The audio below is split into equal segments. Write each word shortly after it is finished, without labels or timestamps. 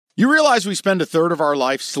You realize we spend a third of our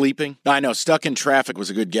life sleeping? I know, stuck in traffic was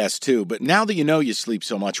a good guess too, but now that you know you sleep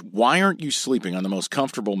so much, why aren't you sleeping on the most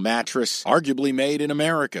comfortable mattress arguably made in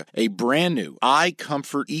America? A brand new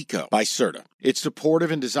iComfort Eco by Serta. It's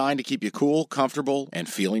supportive and designed to keep you cool, comfortable, and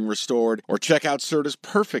feeling restored. Or check out Serta's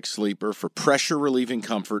Perfect Sleeper for pressure-relieving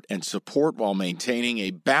comfort and support while maintaining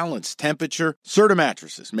a balanced temperature. Serta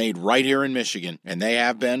mattresses, made right here in Michigan, and they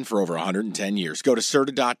have been for over 110 years. Go to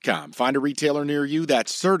Serta.com. Find a retailer near you.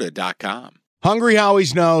 That's Serta.com. Hungry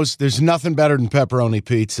Howie's knows there's nothing better than pepperoni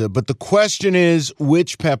pizza, but the question is,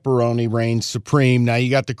 which pepperoni reigns supreme? Now,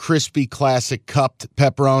 you got the crispy, classic cupped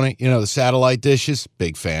pepperoni, the satellite dishes.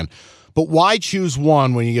 Big fan. But why choose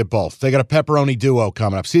one when you get both? They got a pepperoni duo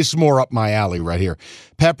coming up. See, this is more up my alley right here.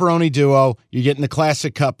 Pepperoni duo, you're getting the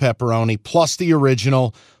classic cup pepperoni, plus the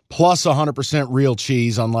original, plus 100% real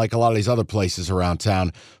cheese, unlike a lot of these other places around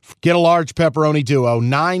town. Get a large pepperoni duo,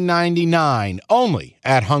 $9.99, only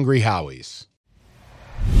at Hungry Howie's.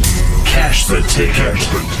 Cash the Ticket,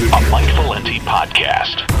 a Mike Valenti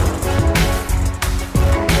podcast.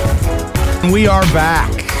 We are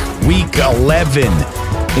back. Week 11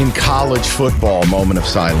 in college football. Moment of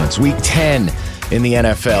silence. Week 10 in the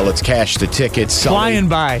NFL. It's Cash the Ticket. Flying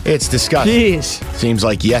by. It's disgusting. Jeez. Seems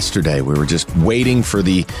like yesterday we were just waiting for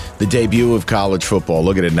the debut of college football.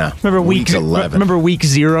 Look at it now. Remember week 11. Remember week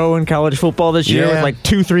 0 in college football this year with like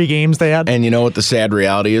 2-3 games they had? And you know what the sad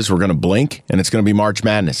reality is? We're going to blink and it's going to be March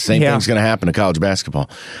Madness. Same thing's going to happen to college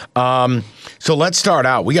basketball. So let's start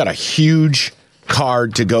out. We got a huge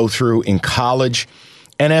card to go through in college.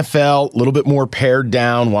 NFL, a little bit more pared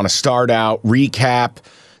down. Want to start out, recap,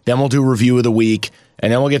 then we'll do review of the week,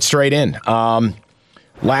 and then we'll get straight in.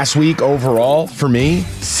 Last week overall, for me,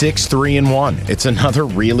 6-3-1. It's another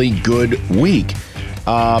really good week.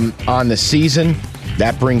 On the season,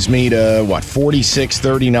 that brings me to,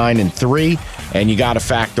 46-39-3, and you got to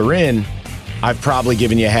factor in, I've probably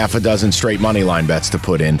given you half a dozen straight money line bets to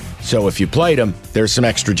put in. So if you played them, there's some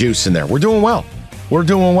extra juice in there. We're doing well. We're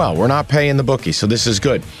not paying the bookie, so this is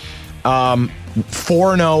good. 4-0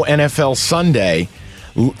 NFL Sunday.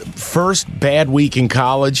 First bad week in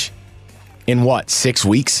college in 6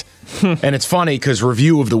 weeks? And it's funny because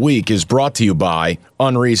review of the week is brought to you by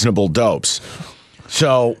Unreasonable Dopes.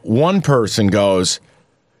 So one person goes,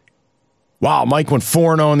 wow, Mike went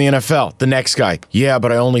 4-0 in the NFL. The next guy, yeah,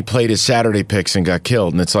 but I only played his Saturday picks and got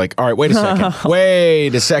killed. And it's like, all right, wait a second.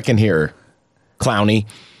 Wait a second here, Clowney.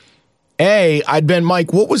 I'd been,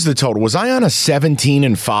 Mike, what was the total? Was I on a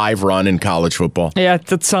 17-5 run in college football? Yeah,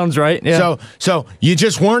 that sounds right. Yeah. So you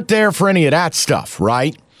just weren't there for any of that stuff,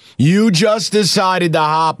 right? You just decided to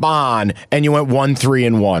hop on and you went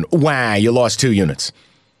 1-3-1. Wow, you lost 2 units.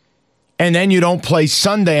 And then you don't play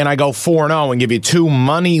Sunday and I go 4-0 and give you 2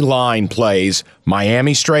 money line plays.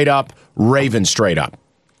 Miami straight up, Ravens straight up.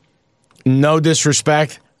 No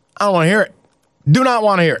disrespect. I don't want to hear it. Do not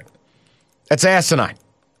want to hear it. That's asinine.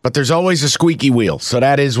 But there's always a squeaky wheel, so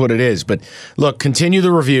that is what it is. But look, continue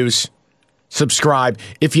the reviews, subscribe.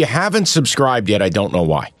 If you haven't subscribed yet, I don't know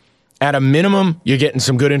why. At a minimum, you're getting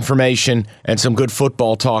some good information and some good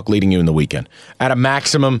football talk leading you in the weekend. At a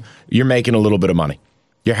maximum, you're making a little bit of money.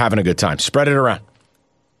 You're having a good time. Spread it around.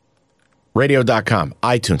 Radio.com,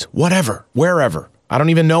 iTunes, whatever, wherever. I don't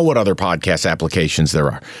even know what other podcast applications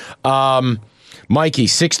there are. Mikey,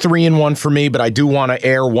 6-3-1 for me, but I do want to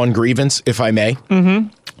air one grievance, if I may. Mm-hmm.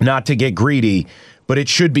 Not to get greedy, but it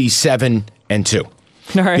should be 7-2. All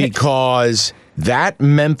right. Because that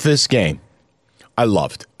Memphis game, I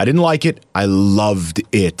loved. I didn't like it. I loved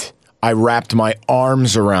it. I wrapped my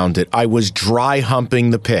arms around it. I was dry humping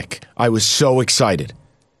the pick. I was so excited.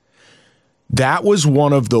 That was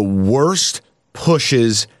one of the worst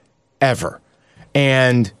pushes ever.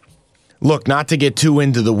 And look, not to get too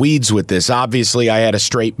into the weeds with this, obviously I had a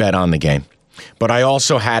straight bet on the game, but I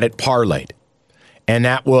also had it parlayed. And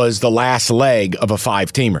that was the last leg of a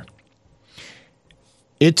 5-teamer.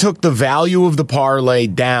 It took the value of the parlay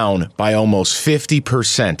down by almost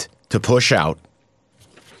 50% to push out.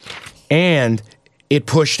 And it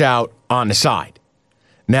pushed out on the side.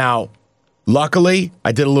 Now, luckily,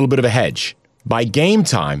 I did a little bit of a hedge. By game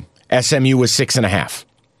time, SMU was 6.5.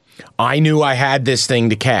 I knew I had this thing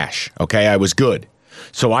to cash. Okay, I was good.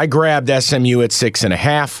 So I grabbed SMU at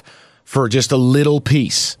 6.5 for just a little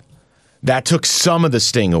piece. That took some of the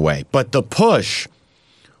sting away. But the push,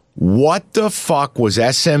 what the fuck was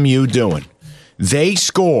SMU doing? They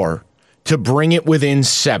score to bring it within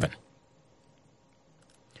 7.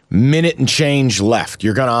 Minute and change left.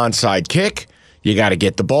 You're going to onside kick. You got to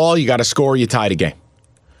get the ball. You got to score. You tie the game.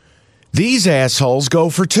 These assholes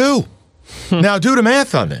go for 2. Now, do the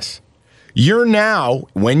math on this. You're now,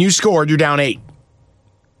 when you scored, you're down 8.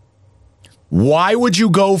 Why would you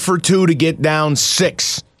go for 2 to get down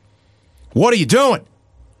 6? What are you doing?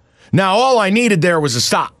 Now, all I needed there was a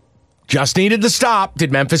stop. Just needed the stop.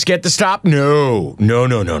 Did Memphis get the stop? No.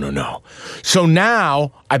 So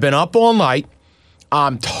now I've been up all night.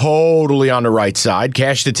 I'm totally on the right side.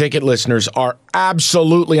 Cash the Ticket listeners are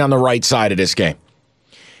absolutely on the right side of this game.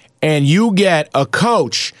 And you get a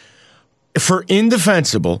coach for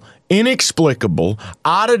indefensible, inexplicable,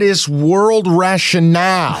 out of this world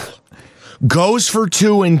rationale, goes for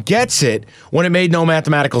 2 and gets it when it made no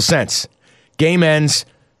mathematical sense. Game ends,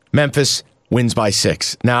 Memphis wins by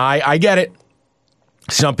 6. Now, I get it.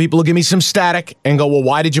 Some people will give me some static and go, well,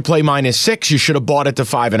 why did you play -6? You should have bought it to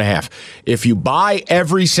 5.5. If you buy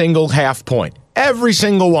every single half point, every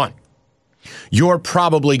single one, you're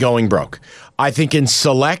probably going broke. I think in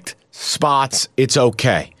select spots, it's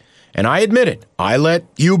okay. And I admit it. I let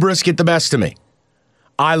hubris get the best of me.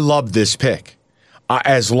 I love this pick.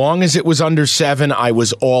 As long as it was under 7, I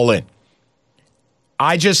was all in.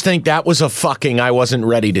 I just think that was a fucking I wasn't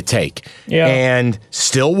ready to take. Yeah. And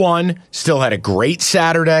still won. Still had a great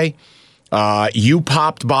Saturday. You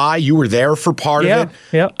popped by. You were there for part of it.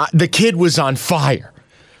 Yeah. The kid was on fire.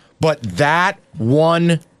 But that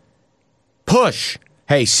one push,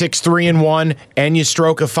 hey, 6-3-1, and you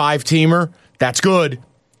stroke a 5-teamer, that's good.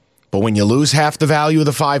 But when you lose half the value of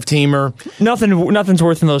the 5-teamer, nothing's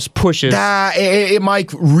worth in those pushes. It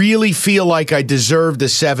might really feel like I deserved a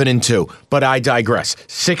 7-2, but I digress.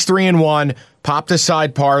 6-3-1, popped a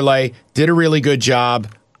side parlay, did a really good job.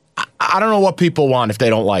 I don't know what people want if they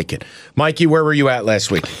don't like it. Mikey, where were you at last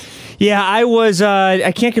week? Yeah, I was.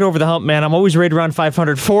 I can't get over the hump, man. I'm always right around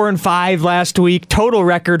 500. 4-5 last week. Total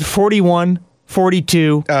record 41,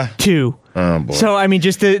 42, 2. Oh, boy. So, I mean,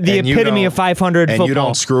 just the epitome of 500 and football. You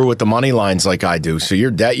don't screw with the money lines like I do, so you're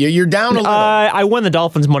down a little. I won the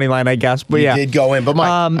Dolphins money line, I guess, but you did go in. But,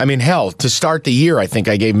 Mike, I mean, hell, to start the year, I think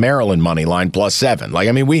I gave Maryland money line +7. Like,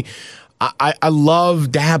 I mean, I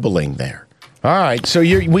love dabbling there. All right, so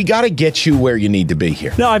we got to get you where you need to be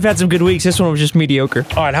here. No, I've had some good weeks. This one was just mediocre.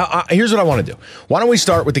 All right, here's what I want to do. Why don't we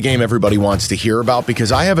start with the game everybody wants to hear about?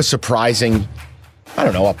 Because I have a surprising,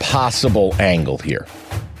 a possible angle here.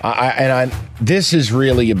 This is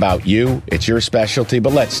really about you. It's your specialty,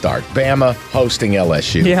 but let's start. Bama hosting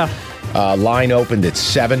LSU. Yeah. Line opened at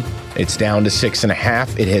 7. It's down to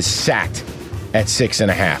 6.5. It has sat at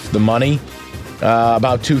 6.5. The money,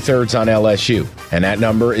 about 2/3 on LSU, and that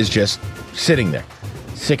number is just sitting there.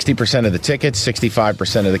 60% of the tickets,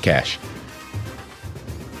 65% of the cash.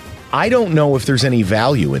 I don't know if there's any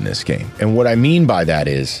value in this game, and what I mean by that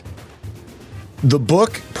is the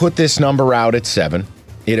book put this number out at 7.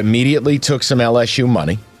 It immediately took some LSU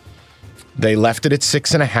money. They left it at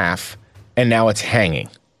 6.5, and now it's hanging.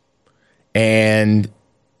 And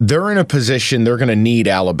they're in a position they're going to need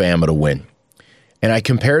Alabama to win. And I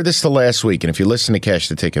compare this to last week, and if you listen to Cash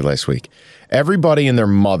the Ticket last week, everybody and their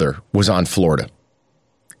mother was on Florida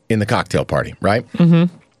in the cocktail party, right?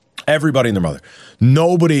 Mm-hmm. Everybody and their mother.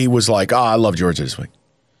 Nobody was like, I love Georgia this week.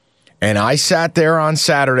 And I sat there on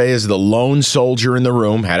Saturday as the lone soldier in the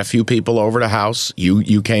room, had a few people over to the house.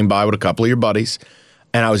 You came by with a couple of your buddies,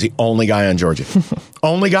 and I was the only guy on Georgia.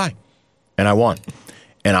 Only guy. And I won.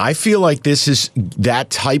 And I feel like this is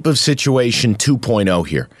that type of situation 2.0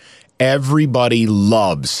 here. Everybody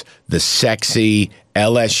loves the sexy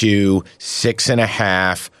LSU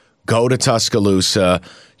 6.5, go to Tuscaloosa,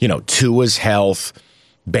 Tua's health,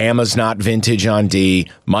 Bama's not vintage on D.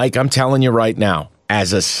 Mike, I'm telling you right now,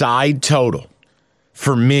 as a side total,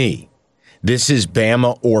 for me, this is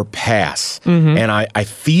Bama or pass. Mm-hmm. And I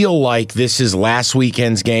feel like this is last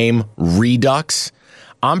weekend's game redux.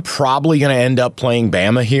 I'm probably going to end up playing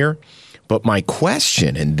Bama here. But my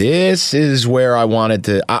question, and this is where I wanted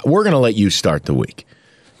to, we're going to let you start the week.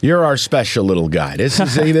 You're our special little guy. This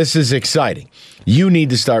is exciting. You need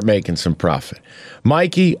to start making some profit.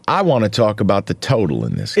 Mikey, I want to talk about the total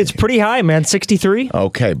in this game. It's pretty high, man, 63.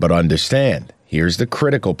 Okay, but understand, here's the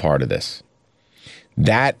critical part of this.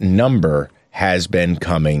 That number has been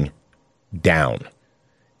coming down.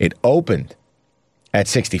 It opened at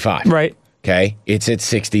 65. Right. Okay, it's at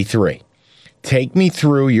 63. Take me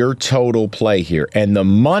through your total play here. And the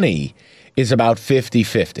money is about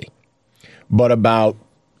 50-50. But about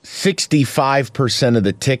 65% of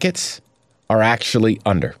the tickets are actually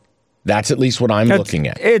under. That's at least what I'm looking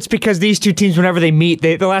at. It's because these two teams, whenever they meet,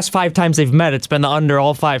 the last 5 times they've met, it's been the under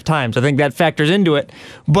all 5 times. I think that factors into it.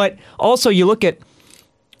 But also, you look at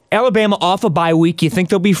Alabama off a bye week. You think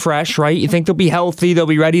they'll be fresh, right? You think they'll be healthy. They'll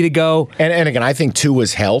be ready to go. And again, I think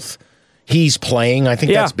Tua's health he's playing, I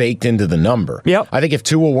think that's baked into the number. Yep. I think if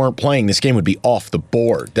Tua weren't playing, this game would be off the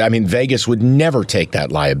board. I mean, Vegas would never take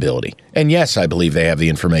that liability. And yes, I believe they have the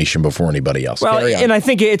information before anybody else. Well, and I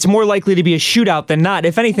think it's more likely to be a shootout than not.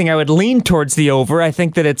 If anything, I would lean towards the over. I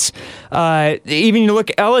think that it's, even you look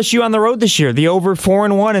at LSU on the road this year, the over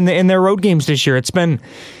 4-1 in their road games this year.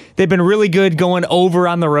 They've been really good going over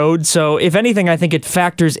on the road. So if anything, I think it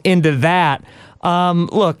factors into that.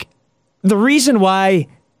 Look, the reason why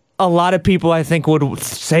a lot of people, I think, would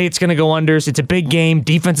say it's going to go unders. It's a big game.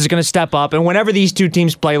 Defense is going to step up. And whenever these two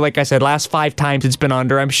teams play, like I said, last 5 times it's been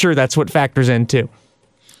under. I'm sure that's what factors in, too.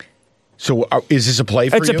 So is this a play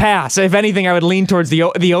for you? It's a pass. If anything, I would lean towards the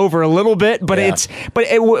over a little bit. But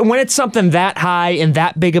when it's something that high and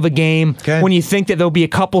that big of a game, when you think that there'll be a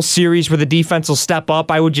couple series where the defense will step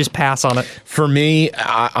up, I would just pass on it. For me,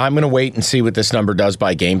 I'm going to wait and see what this number does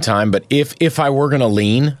by game time. But if I were going to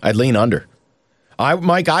lean, I'd lean under.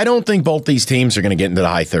 Mike, I don't think both these teams are going to get into the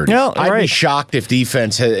high 30s. No, I'd be shocked if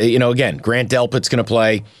defense, again, Grant Delpit's going to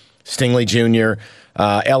play, Stingley Jr.,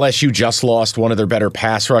 LSU just lost one of their better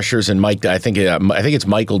pass rushers, and I think it's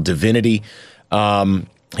Michael Divinity.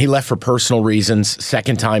 He left for personal reasons.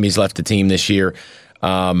 Second time he's left the team this year.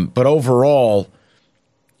 But overall,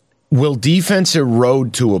 will defense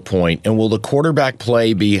erode to a point, and will the quarterback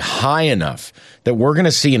play be high enough that we're going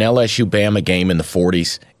to see an LSU-Bama game in the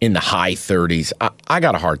 40s, in the high 30s? I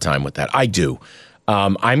got a hard time with that. I do.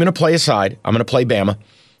 I'm going to play aside. I'm going to play Bama.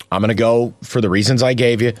 I'm going to go for the reasons I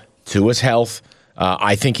gave you. Tua's health.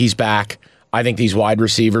 I think he's back. I think these wide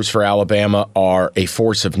receivers for Alabama are a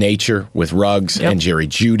force of nature with Ruggs and Jerry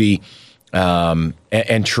Jeudy.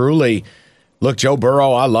 And truly, look, Joe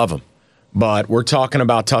Burrow, I love him. But we're talking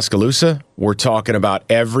about Tuscaloosa. We're talking about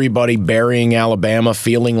everybody burying Alabama,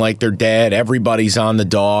 feeling like they're dead. Everybody's on the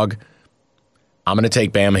dog. I'm going to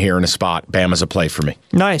take Bama here in a spot. Bama's a play for me.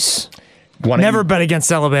 Nice. Never bet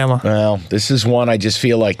against Alabama. Well, this is one I just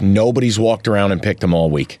feel like nobody's walked around and picked them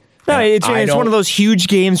all week. No, it's one of those huge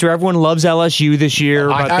games where everyone loves LSU this year,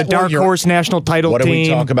 about the dark horse national title team. What did we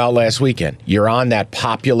talk about last weekend? You're on that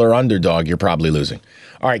popular underdog. You're probably losing.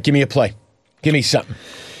 All right, give me a play. Give me something.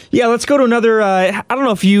 Yeah, let's go to another. I don't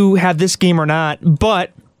know if you have this game or not,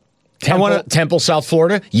 but Temple, South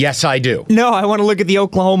Florida? Yes, I do. No, I want to look at the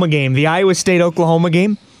Oklahoma game, the Iowa State-Oklahoma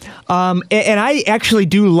game. And I actually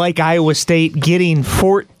do like Iowa State getting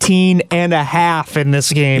 14.5 in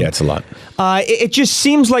this game. Yeah, it's a lot. It just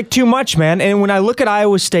seems like too much, man. And when I look at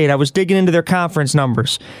Iowa State, I was digging into their conference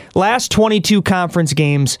numbers. Last 22 conference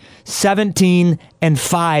games,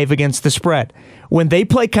 17-5 against the spread. When they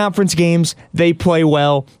play conference games, they play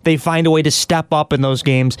well. They find a way to step up in those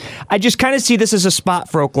games. I just kind of see this as a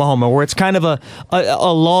spot for Oklahoma, where it's kind of a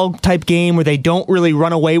lull-type game where they don't really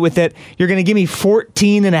run away with it. You're going to give me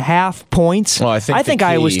 14.5 points? Well, I think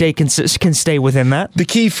Iowa State can stay within that. The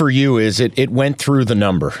key for you is it went through the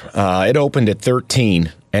number. It opened at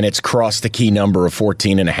 13, and it's crossed the key number of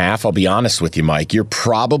 14.5. I'll be honest with you, Mike. You're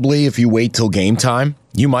probably, if you wait till game time,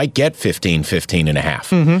 you might get 15.5.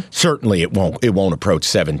 Mm-hmm. Certainly it won't approach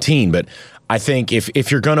 17, but I think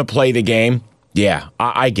if you're going to play the game, yeah,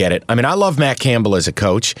 I get it. I mean, I love Matt Campbell as a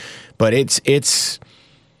coach, but it's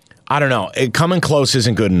I don't know. Coming close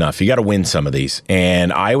isn't good enough. You got to win some of these,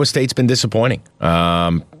 and Iowa State's been disappointing.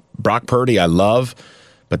 Brock Purdy, I love,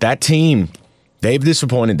 but that team, they've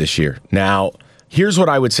disappointed this year. Now, here's what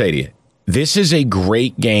I would say to you. This is a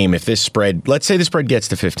great game if this spread, let's say the spread gets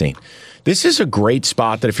to 15. This is a great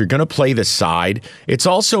spot that if you're going to play the side, it's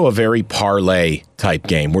also a very parlay type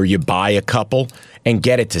game where you buy a couple and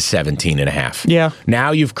get it to 17.5. Yeah.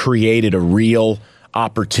 Now you've created a real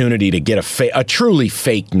opportunity to get a truly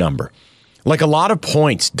fake number. Like, a lot of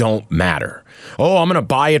points don't matter. Oh, I'm going to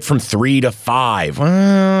buy it from 3 to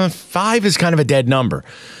 5. 5 is kind of a dead number.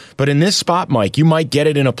 But in this spot, Mike, you might get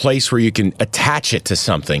it in a place where you can attach it to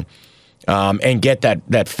something and get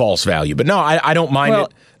that false value. But no, I don't mind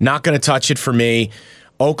it. Not going to touch it for me.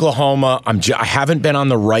 Oklahoma, I haven't been on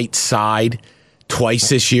the right side twice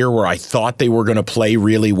this year where I thought they were going to play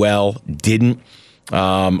really well. Didn't.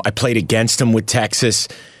 I played against them with Texas.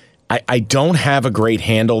 I don't have a great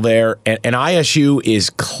handle there. And ISU is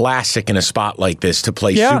classic in a spot like this to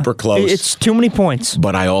play super close. It's too many points.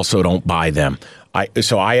 But I also don't buy them.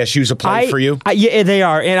 So ISU's a play for you? Yeah, they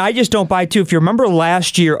are. And I just don't buy, too. If you remember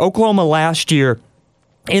last year, Oklahoma last year,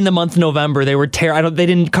 in the month of November, they were they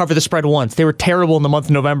didn't cover the spread once. They were terrible in the month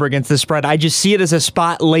of November against the spread. I just see it as a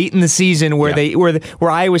spot late in the season where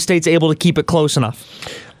where Iowa State's able to keep it close enough.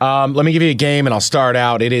 Let me give you a game, and I'll start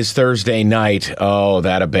out. It is Thursday night. Oh,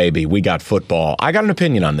 that a baby. We got football. I got an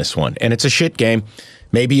opinion on this one, and it's a shit game.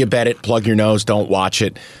 Maybe you bet it, plug your nose, don't watch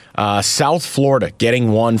it. South Florida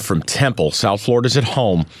getting one from Temple. South Florida's at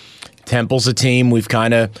home. Temple's a team we've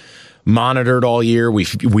kind of monitored all year.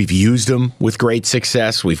 We've used them with great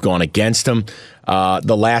success. We've gone against them.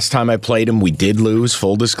 The last time I played them, we did lose.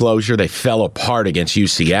 Full disclosure, they fell apart against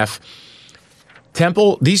UCF.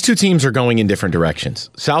 Temple, these two teams are going in different directions.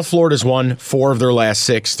 South Florida's won 4 of their last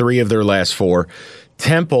 6, 3 of their last 4.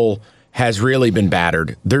 Temple has really been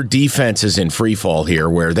battered. Their defense is in free fall here,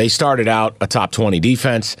 where they started out a top 20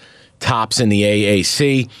 defense, tops in the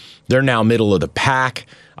AAC. They're now middle of the pack.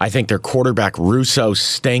 I think their quarterback, Russo,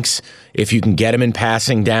 stinks if you can get him in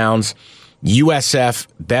passing downs. USF,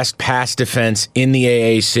 best pass defense in the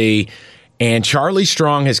AAC. And Charlie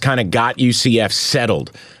Strong has kind of got UCF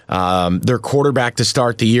settled. Their quarterback to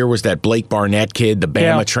start the year was that Blake Barnett kid, the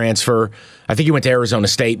Bama transfer. I think he went to Arizona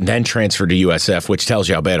State and then transferred to USF, which tells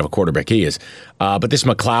you how bad of a quarterback he is. But this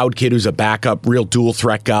McLeod kid who's a backup, real dual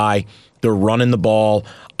threat guy, they're running the ball.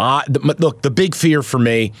 Look, the big fear for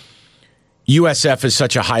me, USF is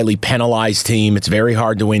such a highly penalized team. It's very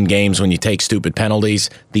hard to win games when you take stupid penalties.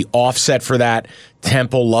 The offset for that,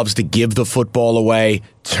 Temple loves to give the football away,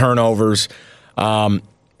 turnovers.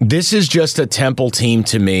 This is just a Temple team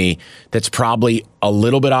to me that's probably a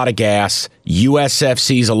little bit out of gas. USF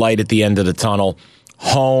sees a light at the end of the tunnel.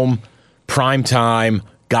 Home, prime time,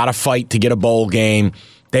 got to fight to get a bowl game.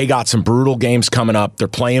 They got some brutal games coming up. They're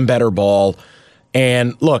playing better ball.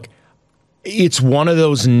 And look, it's one of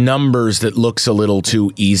those numbers that looks a little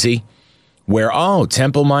too easy where,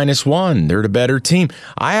 Temple -1, they're the better team.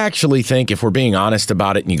 I actually think if we're being honest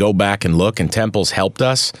about it and you go back and look, and Temple's helped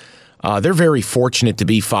us, they're very fortunate to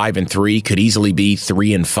be 5-3, could easily be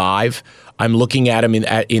 3-5. I'm looking at them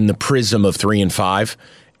in the prism of 3-5.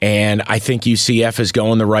 And I think UCF is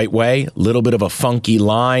going the right way. A little bit of a funky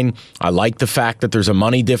line. I like the fact that there's a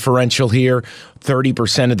money differential here.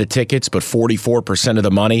 30% of the tickets, but 44% of the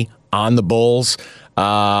money on the Bulls.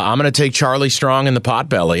 I'm going to take Charlie Strong in the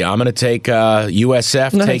Potbelly. I'm going to take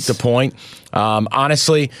USF, take the point.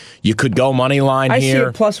 Honestly, you could go money line here. I see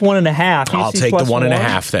it +1.5. I'll take the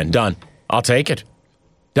 1.5 then. Done. I'll take it.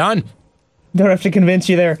 Done. Don't have to convince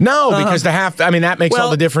you there. No, because the half, that makes all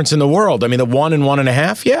the difference in the world. The 1 and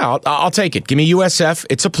 1.5, yeah, I'll take it. Give me USF.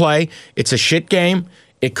 It's a play. It's a shit game.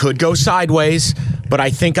 It could go sideways, but I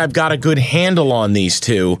think I've got a good handle on these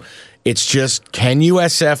two. It's just, can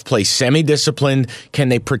USF play semi-disciplined? Can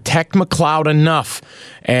they protect McLeod enough?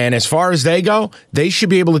 And as far as they go, they should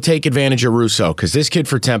be able to take advantage of Russo, because this kid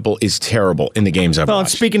for Temple is terrible in the games I've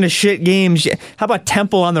watched. Speaking of shit games, how about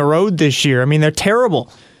Temple on the road this year? They're terrible.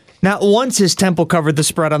 Not once has Temple covered the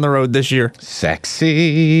spread on the road this year.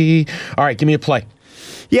 Sexy. All right, give me a play.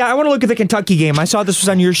 Yeah, I want to look at the Kentucky game. I saw this was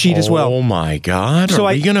on your sheet as well. Oh, my God. So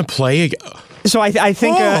are we going to play again? So I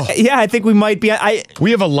think, I think we might be.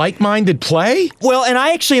 We have a like-minded play? Well, and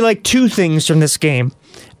I actually like two things from this game.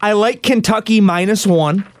 I like Kentucky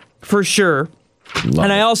 -1 for sure.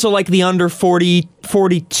 I also like the under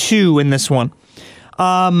 42 in this one.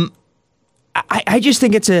 I just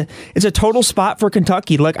think it's a total spot for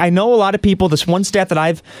Kentucky. Like, I know a lot of people, this one stat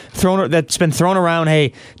that that's been thrown around,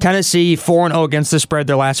 hey, Tennessee 4-0 against the spread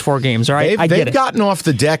their last 4 games, all right? They've gotten off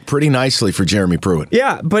the deck pretty nicely for Jeremy Pruitt.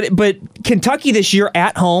 Yeah, but Kentucky this year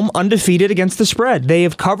at home, undefeated against the spread. They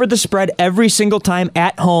have covered the spread every single time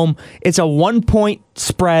at home. It's a 1-point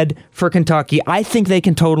spread for Kentucky. I think they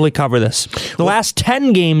can totally cover this. The last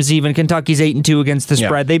 10 games even, Kentucky's 8-2 against the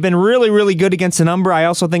spread. They've been really, really good against the number. I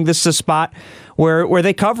also think this is a spot where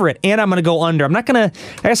they cover it. And I'm going to go under. I'm not going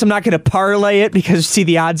to parlay it because see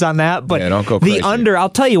the odds on that. But don't go crazy. The under, I'll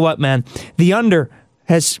tell you what, man. The under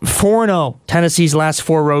has 4-0 Tennessee's last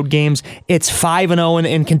 4 road games. It's 5-0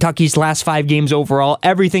 in Kentucky's last 5 games overall.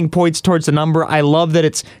 Everything points towards the number. I love that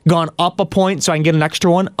it's gone up a point, so I can get an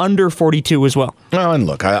extra one, under 42 as well. Oh, and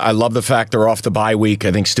look, I love the fact they're off the bye week.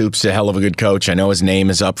 I think Stoops is a hell of a good coach. I know his name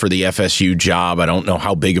is up for the FSU job. I don't know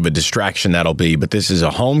how big of a distraction that'll be, but this is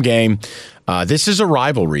a home game. This is a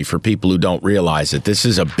rivalry for people who don't realize it. This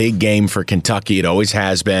is a big game for Kentucky. It always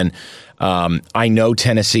has been. I know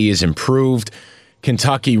Tennessee has improved.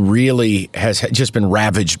 Kentucky really has just been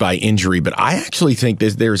ravaged by injury, but I actually think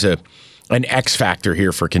there's an X factor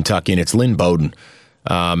here for Kentucky, and it's Lynn Bowden.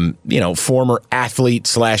 Former athlete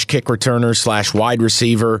 / kick returner / wide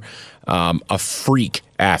receiver, a freak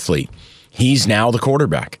athlete. He's now the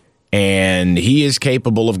quarterback, and he is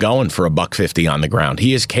capable of going for $150 on the ground.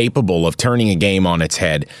 He is capable of turning a game on its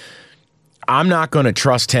head. I'm not going to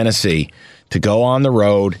trust Tennessee to go on the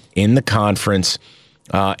road in the conference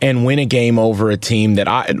and win a game over a team that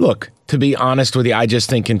to be honest with you, I just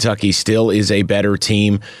think Kentucky still is a better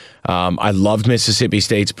team. I loved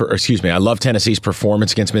Tennessee's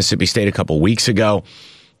performance against Mississippi State a couple weeks ago.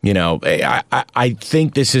 I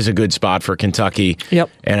think this is a good spot for Kentucky. Yep.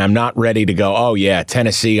 And I'm not ready to go, oh, yeah,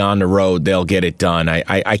 Tennessee on the road, they'll get it done.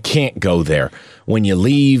 I can't go there. When you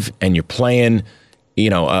leave and you're playing,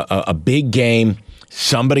 a big game,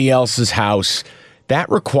 somebody else's house, that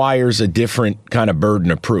requires a different kind of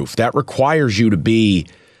burden of proof. That requires you to be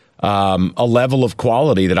a level of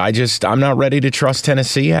quality that I'm not ready to trust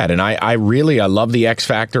Tennessee at. And I love the X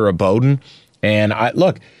factor of Bowden. And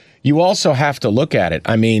look, you also have to look at it.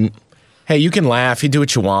 I mean, hey, you can laugh, you do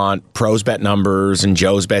what you want, pros bet numbers and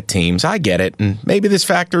Joes bet teams. I get it. And maybe this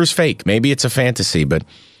factor is fake. Maybe it's a fantasy. But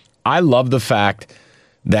I love the fact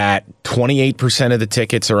that 28% of the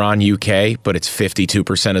tickets are on UK, but it's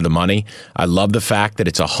 52% of the money. I love the fact that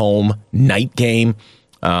it's a home night game.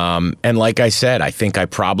 And like I said, I think I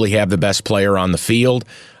probably have the best player on the field.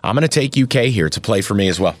 I'm going to take UK here. It's a play for me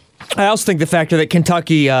as well. I also think the factor that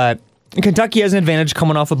Kentucky has an advantage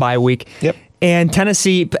coming off a bye week. Yep. And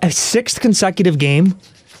Tennessee, a sixth consecutive game.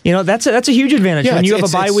 That's a huge advantage when you have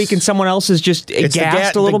a bye week and someone else is just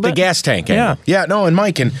gassed a little bit. The gas tank. Yeah. Yeah. No, and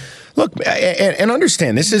Mike, and look, and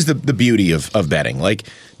understand, this is the beauty of betting. Like,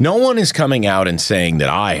 no one is coming out and saying that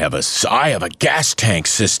I have a gas tank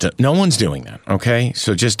system. No one's doing that. Okay,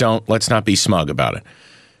 so let's not be smug about it.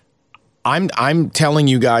 I'm telling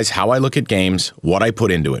you guys how I look at games, what I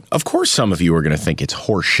put into it. Of course, some of you are going to think it's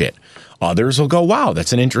horse shit. Others will go, wow,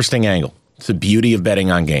 that's an interesting angle. It's the beauty of betting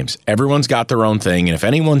on games. Everyone's got their own thing, and if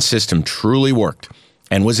anyone's system truly worked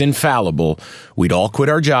and was infallible, we'd all quit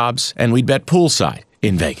our jobs and we'd bet poolside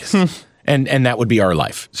in Vegas. And that would be our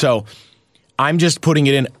life. So I'm just putting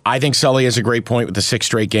it in. I think Sully has a great point with the 6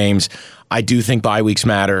 straight games. I do think bye weeks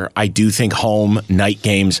matter. I do think home night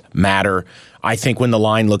games matter. I think when the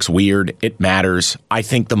line looks weird, it matters. I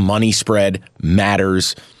think the money spread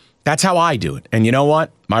matters. That's how I do it. And you know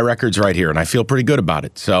what? My record's right here, and I feel pretty good about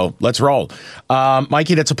it. So let's roll.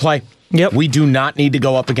 Mikey, that's a play. Yep. We do not need to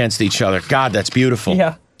go up against each other. God, that's beautiful.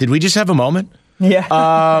 Yeah. Did we just have a moment? Yeah.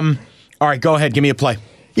 All right, go ahead. Give me a play.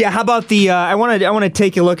 Yeah, how about the I want to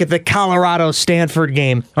take a look at the Colorado-Stanford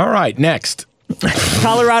game. All right, next.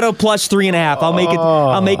 Colorado plus 3.5.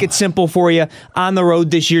 I'll make it simple for you. On the road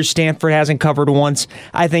this year, Stanford hasn't covered once.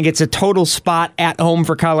 I think it's a total spot at home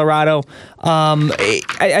for Colorado.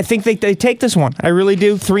 I think they take this one. I really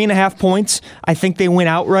do. 3.5 points. I think they win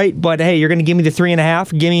outright. But hey, you're going to give me the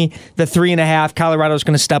 3.5. Give me the 3.5. Colorado's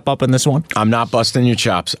going to step up in this one. I'm not busting your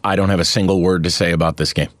chops. I don't have a single word to say about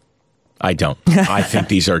this game. I don't. I think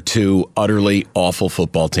these are two utterly awful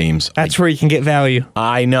football teams. That's where you can get value.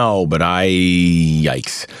 I know, but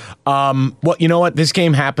yikes. Well, you know what? This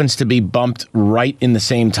game happens to be bumped right in the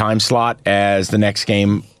same time slot as the next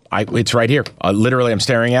game. It's right here. Literally, I'm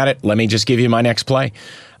staring at it. Let me just give you my next play.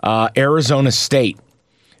 Arizona State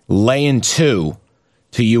laying 2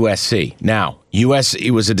 to USC. Now,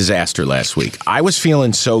 USC was a disaster last week. I was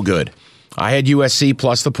feeling so good. I had USC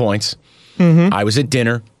plus the points. Mm-hmm. I was at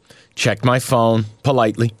dinner. Checked my phone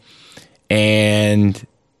politely, and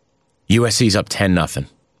USC's up 10-0.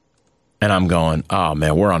 And I'm going, oh,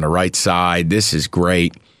 man, we're on the right side. This is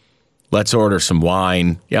great. Let's order some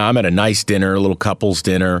wine. Yeah, I'm at a nice dinner, a little couples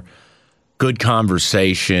dinner. Good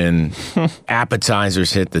conversation.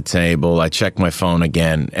 Appetizers hit the table. I check my phone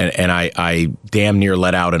again, and I damn near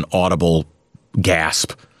let out an audible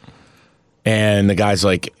gasp. And the guy's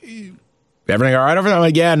like, everything all right over there? I'm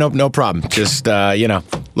like, yeah, no problem. Just,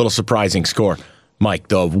 little surprising score. Mike,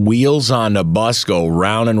 the wheels on the bus go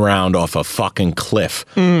round and round off a fucking cliff.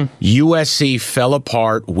 USC fell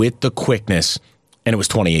apart with the quickness, and it was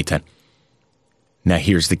 28-10. Now,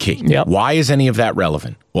 here's the key. Yep. Why is any of that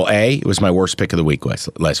relevant? Well, A, it was my worst pick of the week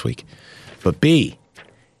last week. But B,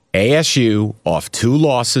 ASU off 2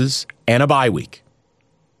 losses and a bye week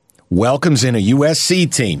welcomes in a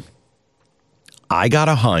USC team. I got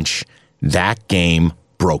a hunch that game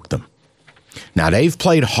broke them. Now, they've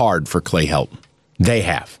played hard for Clay Helton. They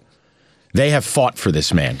have. They have fought for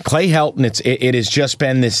this man. Clay Helton, it has just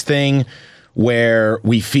been this thing where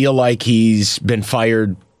we feel like he's been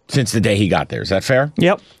fired since the day he got there. Is that fair?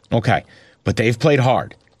 Yep. Okay. But they've played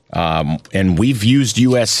hard. And we've used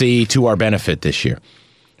USC to our benefit this year.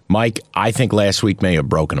 Mike, I think last week may have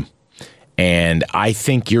broken them. And I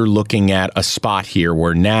think you're looking at a spot here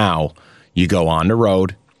where now you go on the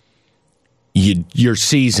road. Your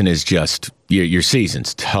season is just, your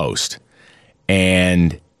season's toast.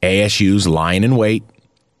 And ASU's lying in wait.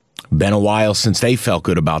 Been a while since they felt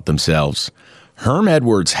good about themselves. Herm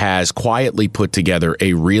Edwards has quietly put together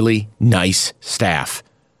a really nice staff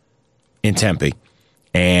in Tempe.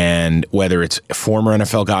 And whether it's former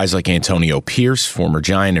NFL guys like Antonio Pierce, former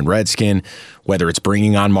Giant and Redskin, whether it's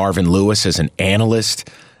bringing on Marvin Lewis as an analyst,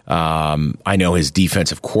 I know his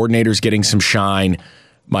defensive coordinator's getting some shine.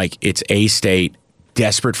 Mike, it's A-State,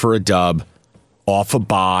 desperate for a dub, off a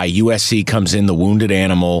bye. USC comes in, the wounded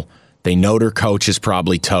animal. They know their coach is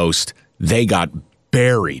probably toast. They got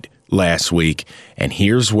buried last week. And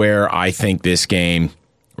here's where I think this game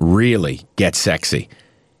really gets sexy.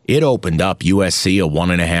 It opened up USC a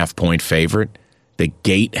 1.5-point favorite. The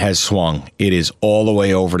gate has swung. It is all the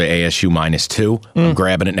way over to ASU -2. I'm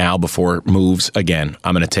grabbing it now before it moves again.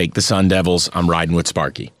 I'm going to take the Sun Devils. I'm riding with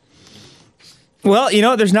Sparky. Well,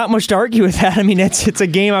 there's not much to argue with that. I mean, it's a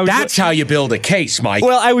game. That's how you build a case, Mike.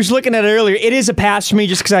 Well, I was looking at it earlier. It is a pass for me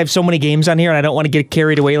just because I have so many games on here, and I don't want to get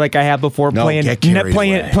carried away like I have before playing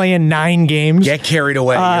 9 games. Get carried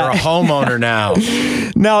away. You're a homeowner now.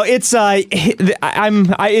 No, it's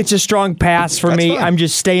it's a strong pass for me. Fine. I'm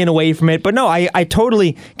just staying away from it. But no, I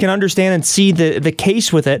totally can understand and see the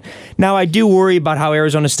case with it. Now, I do worry about how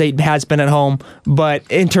Arizona State has been at home, but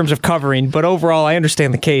in terms of covering. But overall, I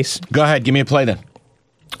understand the case. Go ahead. Give me a play then.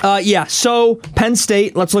 So Penn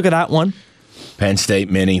State, let's look at that one. Penn State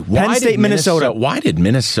Mini. Penn State, Minnesota. Why did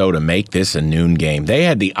Minnesota make this a noon game? They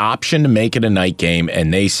had the option to make it a night game,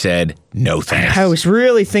 and they said, no thanks. I was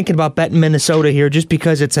really thinking about betting Minnesota here just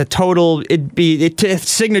because it's a total, it'd be a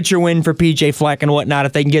signature win for PJ Fleck and whatnot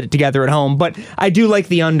if they can get it together at home. But I do like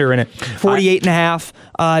the under in it.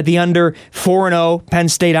 48.5, the under, 4-0. Penn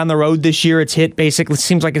State on the road this year. It's hit basically,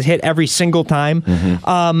 seems like it's hit every single time.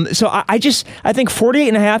 So I think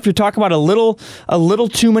 48.5, you're talking about a little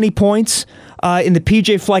too many points. In the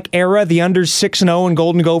PJ Fleck era, the under's 6-0 and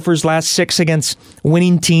Golden Gophers last 6 against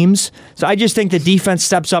winning teams. So I just think the defense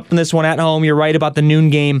steps up in this one at home. You're right about the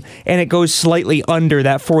noon game, and it goes slightly under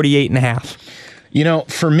that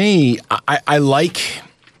 48.5. For me,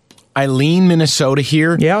 I lean Minnesota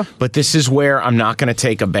here. Yeah. But this is where I'm not going to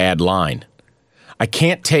take a bad line. I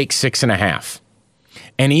can't take 6.5.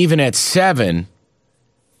 And even at 7,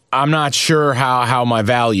 I'm not sure how my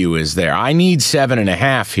value is there. I need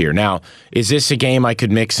 7.5 here. Now, is this a game I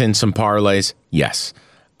could mix in some parlays? Yes.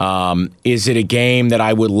 Is it a game that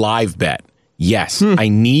I would live bet? Yes. I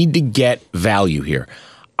need to get value here.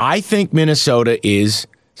 I think Minnesota is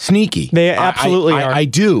sneaky. They absolutely are. I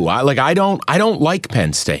do. I don't like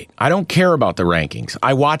Penn State. I don't care about the rankings.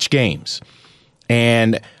 I watch games,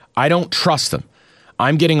 and I don't trust them.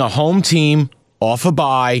 I'm getting a home team off a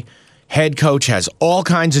bye. Head coach has all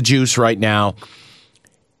kinds of juice right now.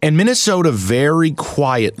 And Minnesota very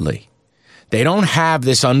quietly, they don't have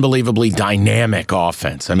this unbelievably dynamic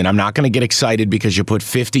offense. I mean, I'm not going to get excited because you put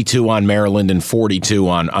 52 on Maryland and 42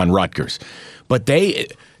 on Rutgers. But they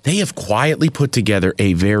have quietly put together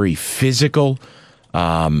a very physical,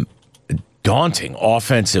 daunting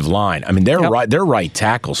offensive line. I mean, their right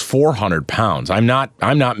tackle's 400 pounds. I'm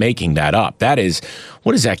not making that up. That is,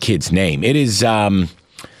 what is that kid's name? It is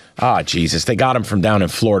Jesus, they got him from down in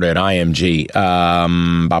Florida at IMG.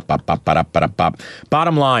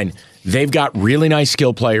 Bottom line, they've got really nice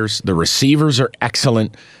skill players. The receivers are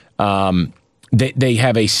excellent. They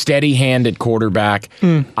have a steady hand at quarterback.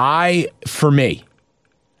 Mike,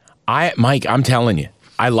 I'm telling you,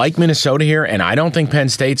 I like Minnesota here, and I don't think Penn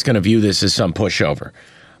State's going to view this as some pushover.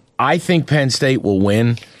 I think Penn State will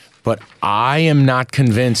win, but I am not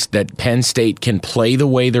convinced that Penn State can play the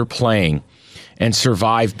way they're playing and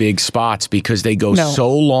survive big spots because they go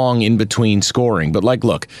so long in between scoring. But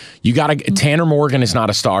look, Tanner Morgan is not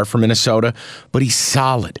a star for Minnesota, but he's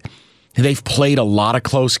solid. They've played a lot of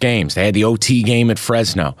close games. They had the OT game at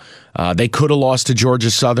Fresno. They could have lost to Georgia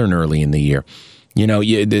Southern early in the year.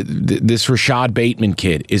 This Rashad Bateman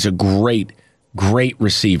kid is a great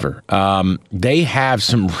receiver. They have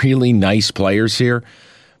some really nice players here.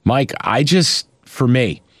 Mike, for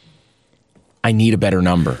me, I need a better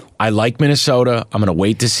number. I like Minnesota. I'm going to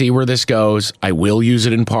wait to see where this goes. I will use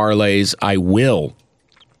it in parlays. I will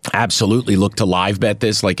absolutely look to live bet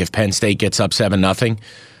this, like if Penn State gets up 7-0,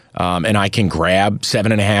 and I can grab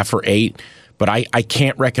 7.5 or 8. But I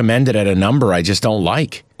can't recommend it at a number I just don't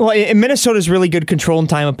like. Well, Minnesota's really good control and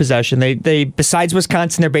time of possession. They besides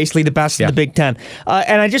Wisconsin, they're basically the best in the Big Ten.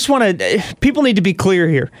 And I just want to, people need to be clear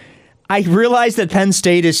here. I realize that Penn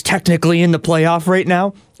State is technically in the playoff right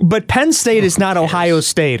now, but Penn State is not Ohio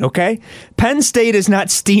State, okay? Penn State is not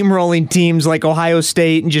steamrolling teams like Ohio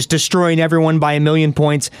State and just destroying everyone by 1,000,000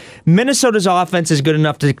 points. Minnesota's offense is good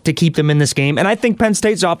enough to keep them in this game, and I think Penn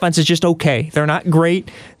State's offense is just okay. They're not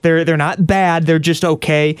great. They're not bad. They're just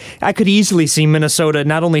okay. I could easily see Minnesota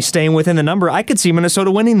not only staying within the number, I could see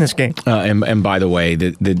Minnesota winning this game. And by the way,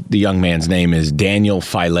 the young man's name is Daniel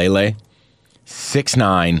Filele,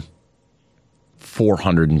 6'9",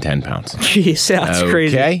 410 pounds. Jeez, that's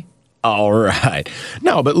crazy. Okay. All right.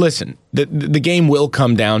 No, but listen, the game will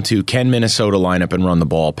come down to, can Minnesota line up and run the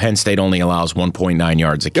ball? Penn State only allows 1.9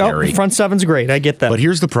 yards a carry. The front seven's great. I get that. But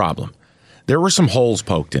here's the problem. There were some holes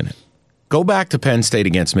poked in it. Go back to Penn State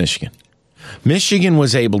against Michigan. Michigan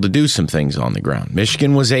was able to do some things on the ground.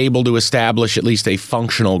 Michigan was able to establish at least a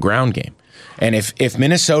functional ground game. And if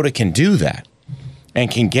Minnesota can do that and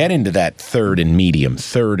can get into that third and medium,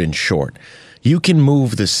 third and short, you can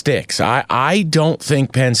move the sticks. I don't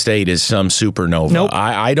think Penn State is some supernova. Nope.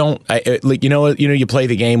 I don't. You play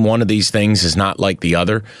the game. One of these things is not like the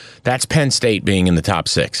other. That's Penn State being in the top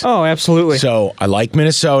 6. Oh, absolutely. So I like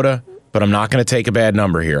Minnesota, but I'm not going to take a bad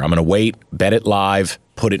number here. I'm going to wait, bet it live,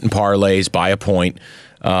 put it in parlays, buy a point,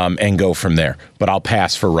 and go from there. But I'll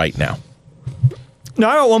pass for right now. No,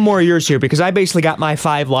 I got one more of yours here because I basically got my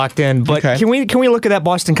 5 locked in. But Okay. Can we look at that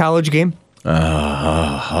Boston College game?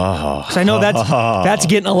 Because I know that's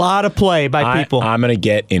getting a lot of play by people. I'm going to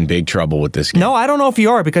get in big trouble with this game. No, I don't know if you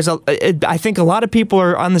are, because I think a lot of people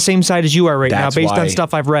are on the same side as you are right now, based on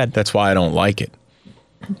stuff I've read. That's why I don't like it.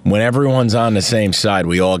 When everyone's on the same side,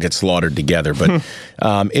 we all get slaughtered together. But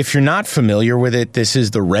if you're not familiar with it, this is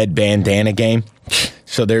the red bandana game.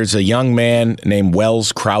 So there's a young man named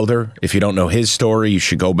Wells Crowther. If you don't know his story, you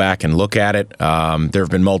should go back and look at it. There have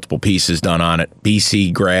been multiple pieces done on it.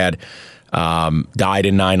 BC grad. Died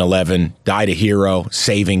in 9/11, died a hero,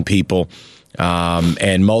 saving people,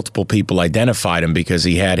 and multiple people identified him because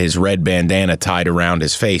he had his red bandana tied around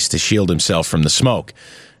his face to shield himself from the smoke.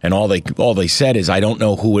 And all they said is, I don't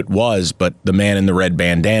know who it was, but the man in the red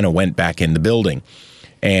bandana went back in the building.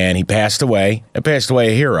 And he passed away. And passed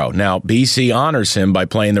away a hero. Now, BC honors him by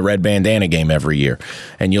playing the red bandana game every year.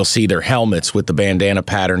 And you'll see their helmets with the bandana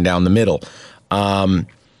pattern down the middle.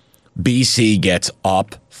 BC gets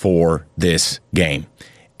up for this game.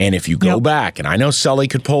 And if you go back, and I know Sully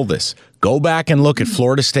could pull this, go back and look at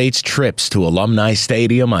Florida State's trips to Alumni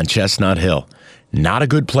Stadium on Chestnut Hill. Not a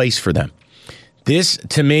good place for them. This,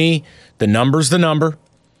 to me, the number's the number.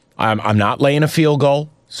 I'm not laying a field goal,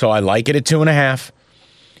 so I like it at 2.5.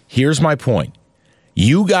 Here's my point.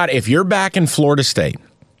 If you're back in Florida State,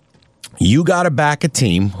 you got to back a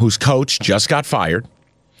team whose coach just got fired,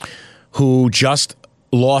 who just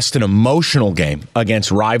lost an emotional game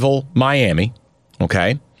against rival Miami,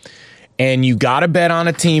 okay? And you got to bet on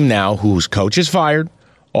a team now whose coach is fired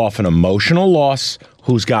off an emotional loss,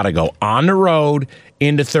 who's got to go on the road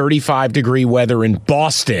into 35-degree weather in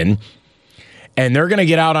Boston, and they're going to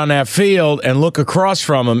get out on that field and look across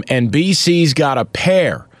from them, and BC's got a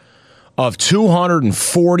pair of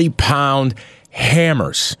 240-pound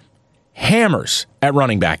hammers at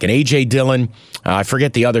running back, and A.J. Dillon, I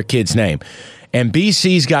forget the other kid's name. And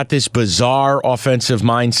BC's got this bizarre offensive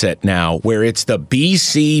mindset now where it's the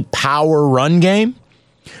BC power run game,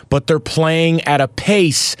 but they're playing at a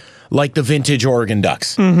pace like the vintage Oregon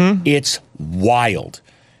Ducks. Mm-hmm. It's wild.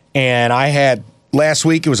 And I had, last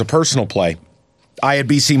week, it was a personal play. I had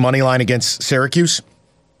BC money line against Syracuse.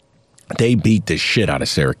 They beat the shit out of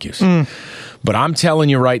Syracuse. But I'm telling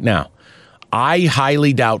you right now, I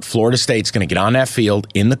highly doubt Florida State's going to get on that field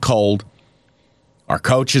in the cold. Our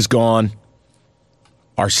coach is gone.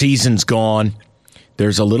 Our season's gone.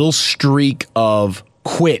 There's a little streak of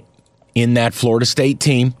quit in that Florida State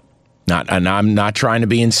team. And I'm not trying to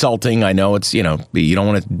be insulting. I know it's, you don't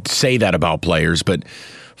want to say that about players, but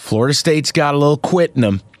Florida State's got a little quit in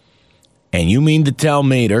them. And you mean to tell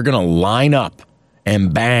me they're going to line up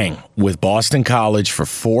and bang with Boston College for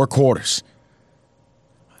 4 quarters?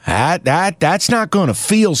 That's not going to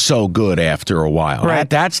feel so good after a while. Right.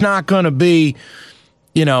 That's not going to be,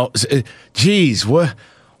 geez, what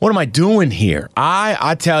am I doing here?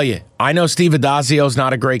 I tell you, I know Steve Addazio's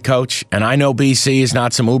not a great coach, and I know BC is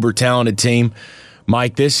not some uber-talented team.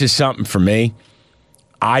 Mike, this is something for me.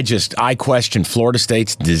 I question Florida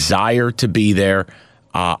State's desire to be there.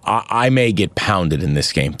 I may get pounded in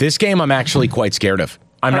this game. This game I'm actually quite scared of.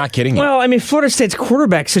 I'm not kidding you. Well, I mean, Florida State's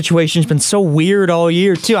quarterback situation has been so weird all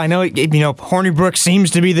year, too. I know, Hornibrook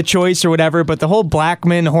seems to be the choice or whatever, but the whole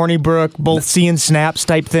Blackman, Hornibrook, both seeing snaps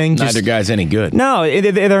type thing. Neither guy's any good. No,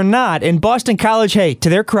 they're not. And Boston College, hey,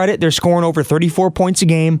 to their credit, they're scoring over 34 points a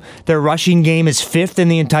game. Their rushing game is 5th in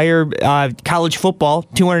the entire college football,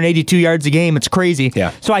 282 yards a game. It's crazy.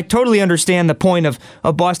 Yeah. So I totally understand the point of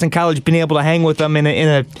Boston College being able to hang with them in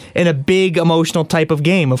a big emotional type of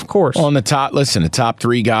game, of course. On the top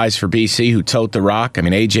 3 guys for BC who tote the rock. I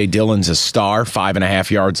mean, A.J. Dillon's a star, 5.5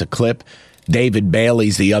 yards a clip. David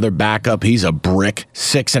Bailey's the other backup. He's a brick,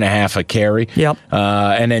 6.5 a carry. Yep.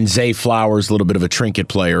 And then Zay Flowers, a little bit of a trinket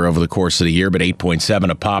player over the course of the year, but 8.7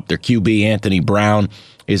 a pop. Their QB, Anthony Brown,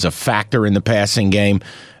 is a factor in the passing game.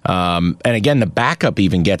 And again, the backup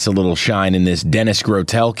even gets a little shine in this Dennis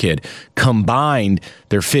Grotel kid. Combined,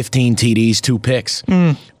 they're 15 TDs, 2 picks.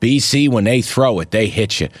 BC, when they throw it, they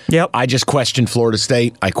hit you. Yep. I just question Florida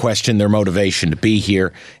State. I question their motivation to be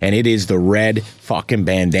here, and it is the red fucking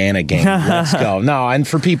bandana game. Let's go. No, and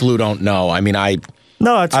for people who don't know, I mean,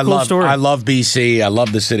 No, it's a cool story. I love BC. I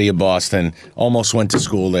love the city of Boston. Almost went to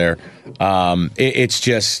school there. It's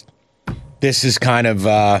just, this is kind of,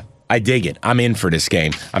 I dig it. I'm in for this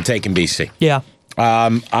game. I'm taking BC. Yeah.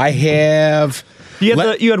 I have... You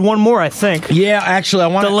had one more, I think. Yeah, actually, I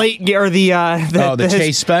want the late or the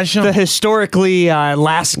Chase special, the historically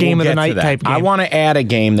last game of the night type game. I want to add a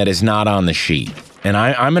game that is not on the sheet, and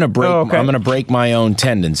I'm going to break. I'm going to break my own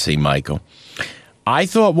tendency, Michael. I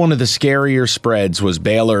thought one of the scarier spreads was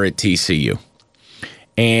Baylor at TCU,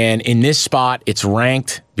 and in this spot, it's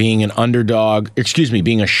ranked being an underdog. Excuse me,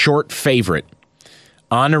 being a short favorite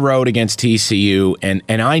on the road against TCU,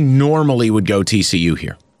 and I normally would go TCU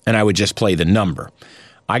here. And I would just play the number.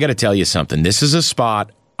 I got to tell you something. This is a spot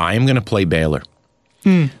I am going to play Baylor.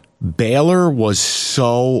 Baylor was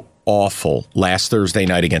so awful last Thursday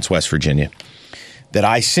night against West Virginia that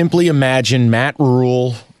I simply imagine Matt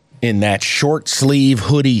Rule in that short sleeve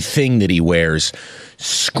hoodie thing that he wears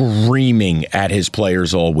screaming at his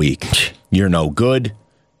players all week. You're no good.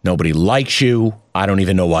 Nobody likes you. I don't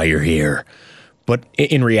even know why you're here. But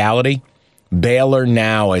in reality, Baylor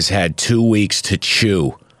now has had 2 weeks to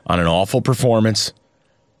chew on an awful performance.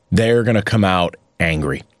 They're going to come out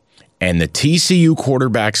angry. And the TCU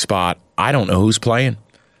quarterback spot, I don't know who's playing.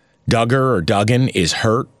 Duggar or Duggan is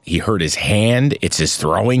hurt. He hurt his hand. It's his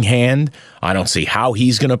throwing hand. I don't see how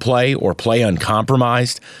he's going to play or play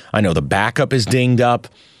uncompromised. I know the backup is dinged up.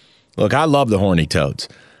 Look, I love the Horny Toads.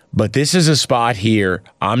 But this is a spot here.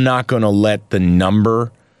 I'm not going to let the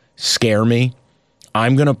number scare me.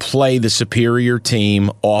 I'm going to play the superior team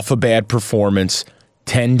off a bad performance.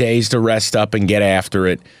 10 days to rest up and get after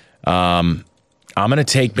it. I'm going to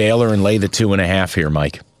take Baylor and lay the 2.5 here,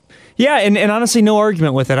 Mike. Yeah, and honestly, no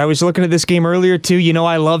argument with it. I was looking at this game earlier, too. You know,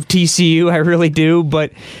 I love TCU. I really do.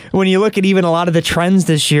 But when you look at even a lot of the trends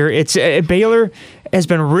this year, it's Baylor has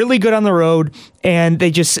been really good on the road, and they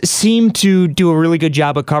just seem to do a really good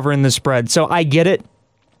job of covering the spread. So I get it.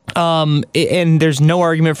 And there's no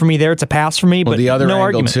argument for me there. It's a pass for me, but the other no angle,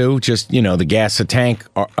 argument. too, just, the gas the tank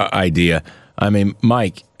idea. I mean,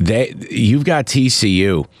 Mike, you've got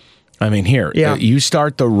TCU. I mean, here, you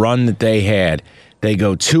start the run that they had. They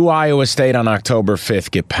go to Iowa State on October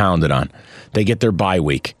 5th, get pounded on. They get their bye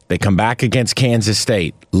week. They come back against Kansas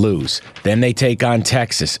State, lose. Then they take on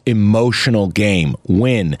Texas, emotional game,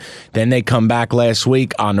 win. Then they come back last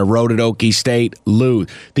week on the road at Okie State, lose.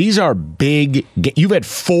 These are big. You've had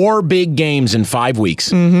 4 big games in 5 weeks.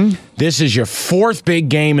 This is your 4th big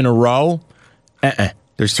game in a row.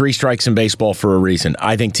 There's 3 strikes in baseball for a reason.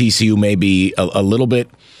 I think TCU may be a little bit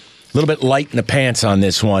light in the pants on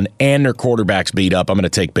this one, and their quarterback's beat up. I'm going to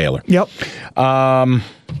take Baylor. Yep.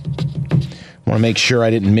 Want to make sure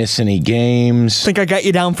I didn't miss any games. I think I got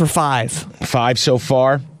you down for 5. 5 so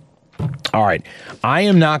far? All right. I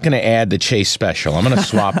am not going to add the Chase special. I'm going to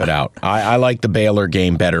swap it out. I like the Baylor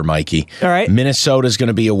game better, Mikey. All right. Minnesota's going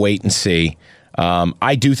to be a wait and see.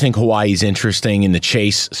 I do think Hawaii's interesting in the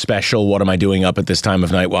Chase special. What am I doing up at this time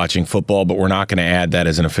of night watching football? But we're not going to add that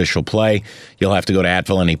as an official play. You'll have to go to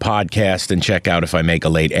 @Valenti Podcast and check out if I make a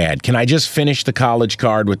late ad. Can I just finish the college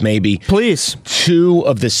card with maybe please 2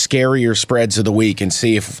 of the scarier spreads of the week and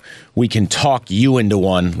see if we can talk you into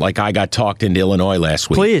one like I got talked into Illinois last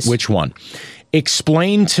week? Please. Which one?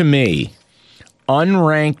 Explain to me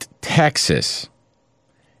unranked Texas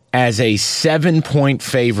as a 7-point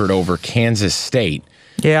favorite over Kansas State.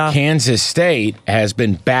 Yeah. Kansas State has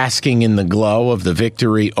been basking in the glow of the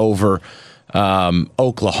victory over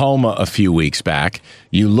Oklahoma a few weeks back.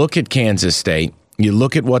 You look at Kansas State, you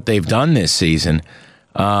look at what they've done this season.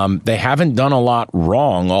 They haven't done a lot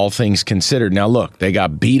wrong, all things considered. Now, look, they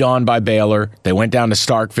got beat on by Baylor. They went down to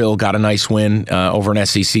Starkville, got a nice win over an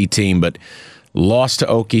SEC team, but lost to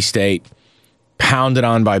Okie State, pounded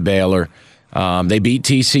on by Baylor. They beat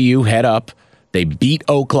TCU head up. They beat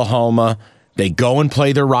Oklahoma. They go and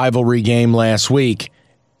play their rivalry game last week.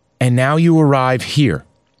 And now you arrive here.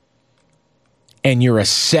 And you're a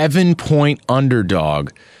 7-point underdog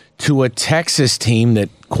to a Texas team that,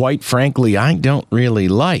 quite frankly, I don't really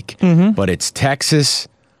like. But it's Texas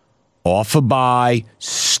off a bye,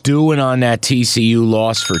 stewing on that TCU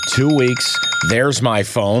loss for 2 weeks. There's my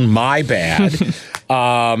phone. My bad.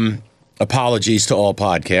 Apologies to all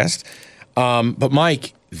podcasts. But,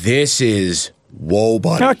 Mike, this is whoa,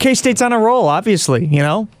 buddy. K-State's on a roll, obviously,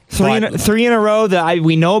 Three in a row that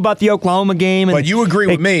we know about the Oklahoma game. But you agree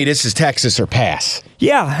with me, this is Texas or pass.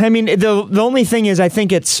 Yeah, I mean, the only thing is I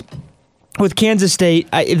think it's with Kansas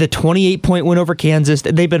State, the 28-point win over Kansas,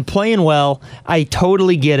 they've been playing well. I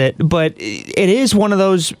totally get it, but it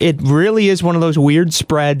really is one of those weird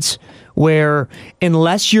spreads where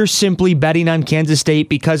unless you're simply betting on Kansas State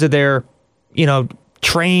because of their,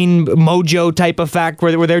 train mojo type of fact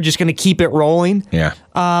where they're just going to keep it rolling. Yeah.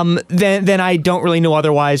 Then I don't really know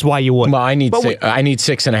otherwise why you would. Well, I need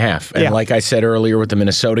 6.5. And like I said earlier with the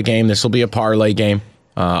Minnesota game, this will be a parlay game.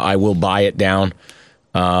 I will buy it down.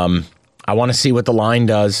 I want to see what the line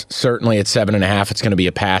does. Certainly at 7.5, it's going to be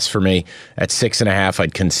a pass for me. At 6.5,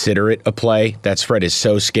 I'd consider it a play. That spread is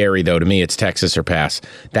so scary, though. To me, it's Texas or pass.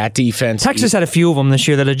 That defense. Texas had a few of them this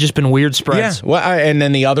year that have just been weird spreads. Yeah. Well, and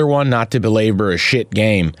then the other one, not to belabor a shit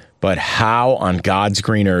game, but how on God's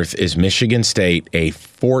green earth is Michigan State a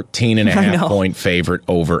 14.5 point favorite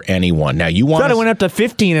over anyone? Now you want? I thought it went up to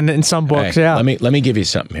 15 in some books. Hey, yeah. Let me give you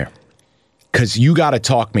something here, because you got to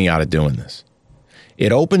talk me out of doing this.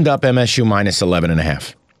 It opened up MSU minus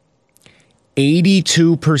 11.5.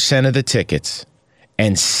 82% of the tickets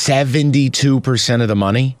and 72% of the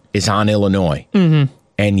money is on Illinois. Mm-hmm.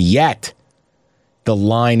 And yet, the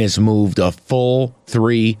line has moved a full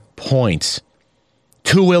 3 points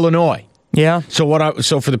to Illinois. Yeah. So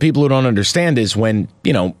for the people who don't understand is when,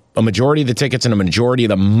 a majority of the tickets and a majority of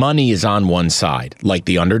the money is on one side, like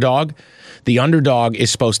the underdog is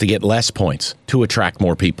supposed to get less points to attract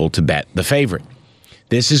more people to bet the favorite.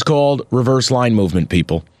 This is called reverse line movement,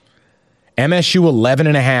 people. MSU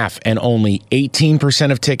 11.5 and only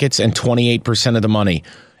 18% of tickets and 28% of the money,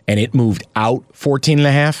 and it moved out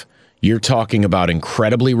 14.5. You're talking about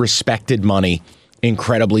incredibly respected money,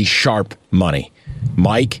 incredibly sharp money.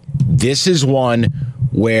 Mike, this is one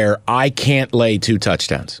where I can't lay 2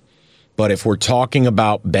 touchdowns. But if we're talking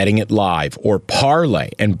about betting it live or parlay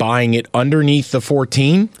and buying it underneath the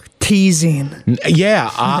 14. Teasing.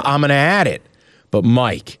 Yeah, I'm going to add it. But,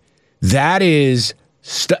 Mike, that is,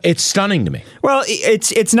 it's stunning to me. Well,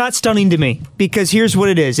 it's not stunning to me because here's what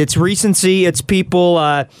it is. It's recency. It's people,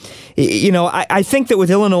 I think that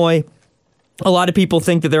with Illinois, a lot of people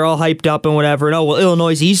think that they're all hyped up and whatever. And,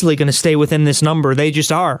 Illinois is easily going to stay within this number. They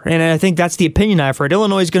just are. And I think that's the opinion I've heard.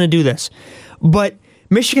 Illinois is going to do this. But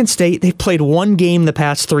Michigan State, they've played one game the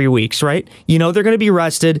past 3 weeks, right? They're going to be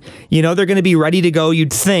rested. They're going to be ready to go,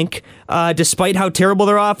 you'd think. Despite how terrible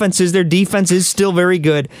their offense is, their defense is still very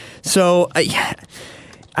good. So,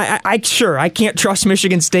 I can't trust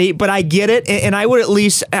Michigan State, but I get it. And I would at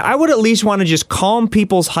least want to just calm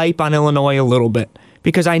people's hype on Illinois a little bit.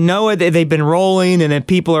 Because I know they've been rolling and that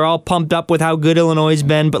people are all pumped up with how good Illinois has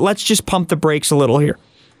been, but let's just pump the brakes a little here.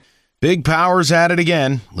 Big Power's at it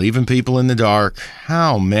again, leaving people in the dark.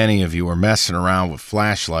 How many of you are messing around with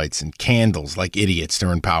flashlights and candles like idiots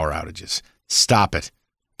during power outages? Stop it.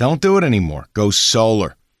 Don't do it anymore. Go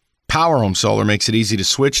solar. Power Home Solar makes it easy to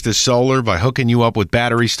switch to solar by hooking you up with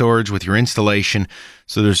battery storage with your installation,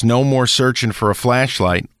 so there's no more searching for a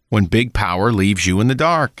flashlight when Big Power leaves you in the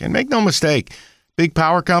dark. And make no mistake, Big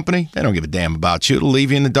Power Company, they don't give a damn about you. It'll leave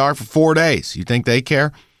you in the dark for 4 days. You think they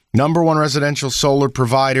care? Number one residential solar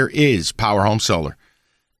provider is Power Home Solar.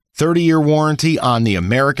 30-year warranty on the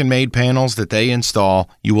American-made panels that they install.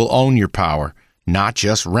 You will own your power, not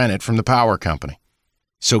just rent it from the power company.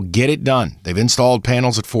 So get it done. They've installed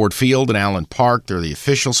panels at Ford Field and Allen Park. They're the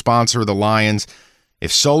official sponsor of the Lions.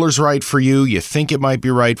 If solar's right for you, you think it might be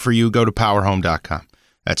right for you, go to powerhome.com.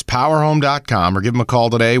 That's powerhome.com, or give them a call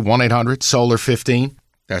today, 1-800-SOLAR-15.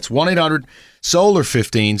 That's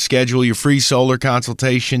 1-800-SOLAR-15. Schedule your free solar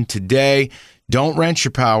consultation today. Don't rent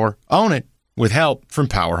your power. Own it with help from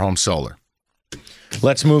Power Home Solar.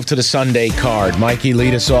 Let's move to the Sunday card. Mikey,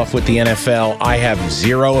 lead us off with the NFL. I have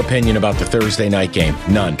zero opinion about the Thursday night game.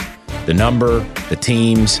 None. The number, the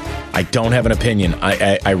teams, I don't have an opinion.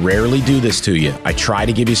 I rarely do this to you. I try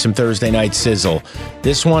to give you some Thursday night sizzle.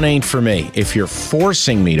 This one ain't for me. If you're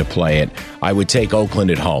forcing me to play it, I would take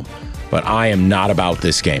Oakland at home. But I am not about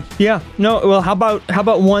this game. Yeah. No. Well, how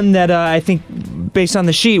about one that I think, based on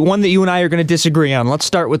the sheet, one that you and I are going to disagree on. Let's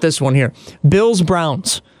start with this one here.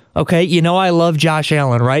 Bills-Browns. Okay, I love Josh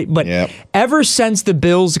Allen, right? But ever since the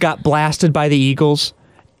Bills got blasted by the Eagles,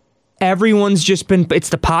 everyone's just been, it's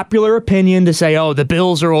the popular opinion to say, the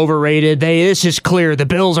Bills are overrated. This is clear. The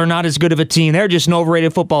Bills are not as good of a team. They're just an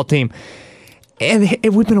overrated football team. And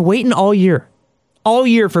we've been waiting all year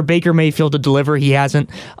for Baker Mayfield to deliver. He hasn't.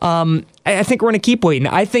 I think we're going to keep waiting.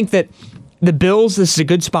 I think that the Bills, this is a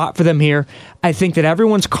good spot for them here. I think that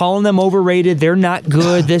everyone's calling them overrated. They're not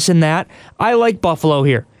good, this and that. I like Buffalo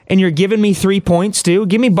here. and you're giving me 3 points too,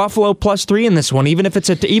 give me Buffalo +3 in this one, even if it's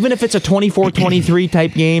a 24-23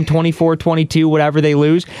 type game, 24-22, whatever they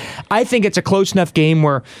lose. I think it's a close enough game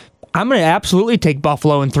where I'm going to absolutely take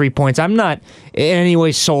Buffalo in 3 points. I'm not in any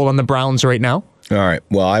way sold on the Browns right now. All right.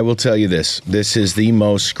 Well, I will tell you this. This is the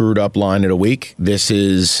most screwed up line of the week. This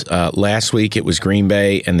is last week it was Green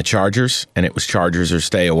Bay and the Chargers, and it was Chargers or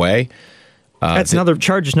stay away. That's another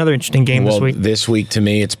interesting game this week. This week, to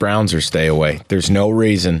me, it's Browns or stay away. There's no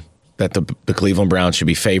reason that the Cleveland Browns should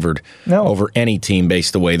be favored over any team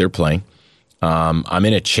based the way they're playing. I'm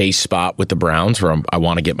in a chase spot with the Browns where I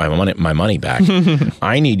want to get my money back.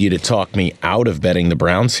 I need you to talk me out of betting the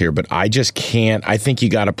Browns here, but I just can't. I think you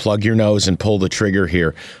got to plug your nose and pull the trigger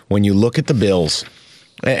here. When you look at the Bills,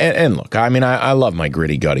 and look, I mean, I love my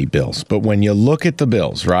gritty, gutty Bills, but when you look at the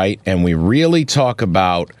Bills, right, and we really talk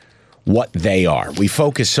about what they are, we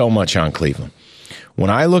focus so much on Cleveland. When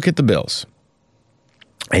I look at the Bills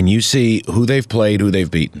and you see who they've played, who they've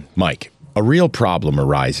beaten, Mike, a real problem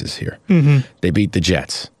arises here. Mm-hmm. They beat the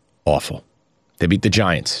Jets. Awful. They beat the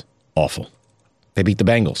Giants. Awful. They beat the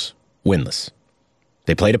Bengals. Winless.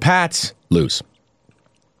 They play the Pats. Lose.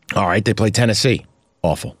 All right, they play Tennessee.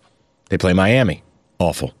 Awful. They play Miami.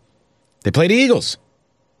 Awful. They play the Eagles.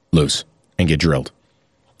 Lose and get drilled.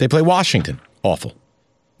 They play Washington. Awful.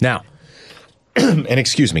 Now, and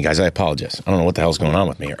excuse me, guys, I apologize. I don't know what the hell's going on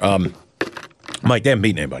with me here. Mike, they haven't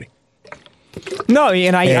beaten anybody. No,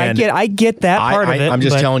 and I get that part of it. I'm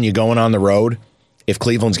just telling you, going on the road, if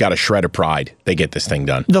Cleveland's got a shred of pride, they get this thing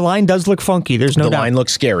done. The line does look funky. There's no doubt. The line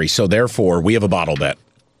looks scary, so therefore, we have a bottle bet.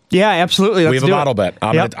 Yeah, absolutely. We have a bottle bet.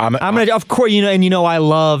 I'm gonna, of course, I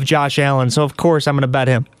love Josh Allen, so of course I'm going to bet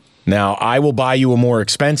him. Now, I will buy you a more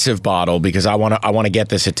expensive bottle because I want to get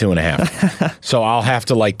this at 2.5. So I'll have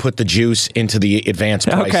to put the juice into the advanced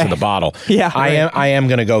price of the bottle. Yeah, I am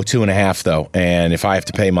going to go 2.5 though, and if I have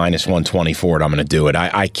to pay -120 for it, I'm going to do it.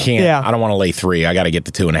 I can't. Yeah. I don't want to lay 3. I got to get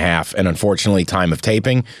the 2.5, and unfortunately, time of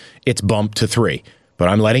taping, it's bumped to 3. But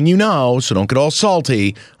I'm letting you know, so don't get all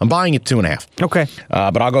salty. I'm buying it 2.5. Okay.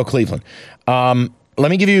 But I'll go Cleveland. Let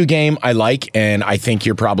me give you a game I like, and I think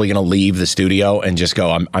you're probably going to leave the studio and just go,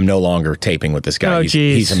 I'm no longer taping with this guy. Oh,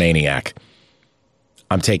 he's a maniac.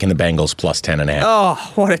 I'm taking the Bengals +10.5.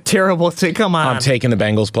 Oh, what a terrible thing. Come on. I'm taking the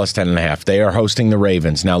Bengals +10.5. They are hosting the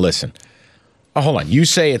Ravens. Now, listen. Oh, hold on. You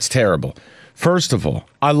say it's terrible. First of all,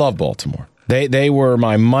 I love Baltimore. They were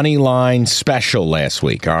my money line special last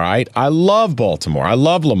week, all right? I love Baltimore. I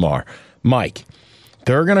love Lamar. Mike,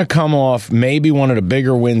 they're going to come off maybe one of the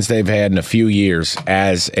bigger wins they've had in a few years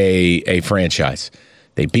as a franchise.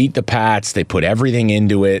 They beat the Pats. They put everything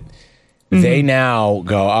into it. Mm-hmm. They now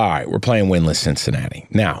go, all right, we're playing winless Cincinnati.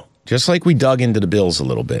 Now, just like we dug into the Bills a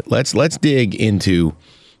little bit, let's dig into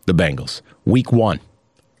the Bengals. Week 1,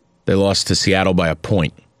 they lost to Seattle by a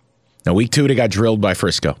point. Now, week 2, they got drilled by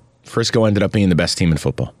Frisco. Frisco ended up being the best team in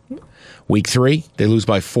football. Week 3, they lose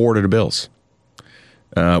by 4 to the Bills.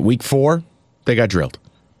 Week 4, they got drilled.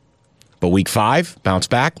 But week 5, bounce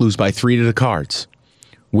back, lose by 3 to the Cards.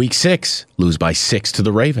 Week 6, lose by 6 to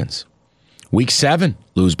the Ravens. Week 7,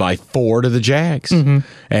 lose by 4 to the Jags. Mm-hmm.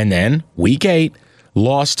 And then week 8,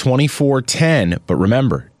 lost 24-10. But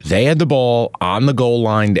remember, they had the ball on the goal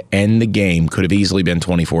line to end the game. Could have easily been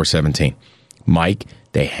 24-17. Mike,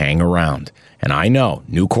 they hang around. And I know,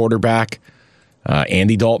 new quarterback,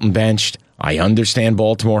 Andy Dalton benched. I understand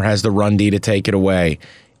Baltimore has the run D to take it away.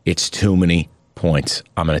 It's too many points.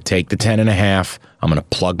 I'm going to take the 10.5. I'm going to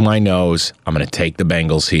plug my nose. I'm going to take the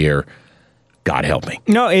Bengals here. God help me.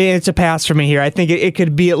 No, it's a pass for me here. I think it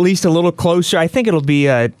could be at least a little closer. I think it'll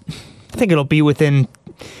be within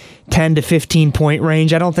 10 to 15 point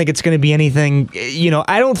range. I don't think it's going to be anything,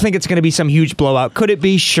 I don't think it's going to be some huge blowout. Could it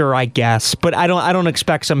be? Sure, I guess. But I don't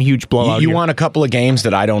expect some huge blowout. You want a couple of games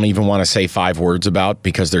that I don't even want to say 5 words about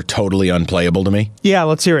because they're totally unplayable to me? Yeah,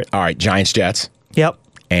 let's hear it. All right, Giants, Jets. Yep.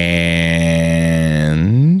 And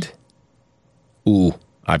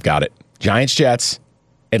I've got it. Giants, Jets,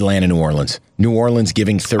 Atlanta, New Orleans. New Orleans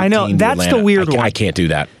giving 13 I know, that's to Atlanta. The weird one. I can't do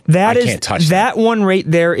that. I can't touch that. That one right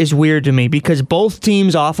there is weird to me because both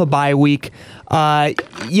teams off a bye week.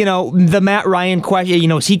 The Matt Ryan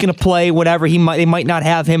question, is he going to play? Whatever. They might not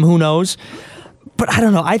have him. Who knows? But I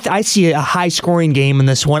don't know. I see a high-scoring game in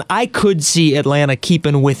this one. I could see Atlanta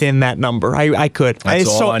keeping within that number. I could. That's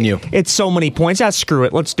all on you. It's so many points. Screw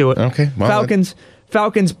it. Let's do it. Okay. Well, Falcons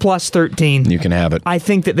 +13. You can have it. I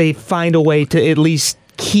think that they find a way to at least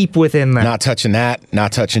keep within that. Not touching that.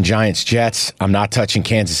 Not touching Giants, Jets. I'm not touching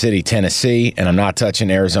Kansas City, Tennessee. And I'm not touching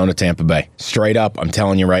Arizona, Tampa Bay. Straight up, I'm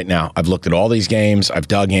telling you right now. I've looked at all these games. I've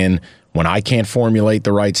dug in. When I can't formulate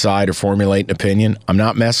the right side or formulate an opinion, I'm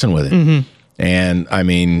not messing with it. Mm-hmm. And, I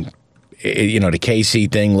mean, the KC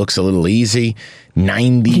thing looks a little easy.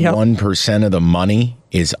 91% of the money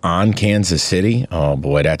is on Kansas City. Oh,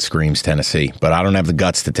 boy, that screams Tennessee. But I don't have the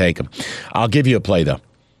guts to take them. I'll give you a play, though.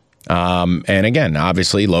 And again,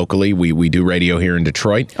 obviously, locally, we do radio here in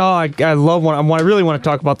Detroit. Oh, I love one. I really want to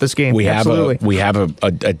talk about this game. We have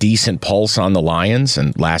a decent pulse on the Lions,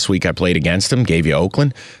 and last week I played against them, gave you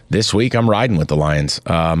Oakland. This week I'm riding with the Lions.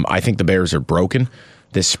 I think the Bears are broken.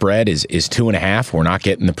 This spread is 2.5. We're not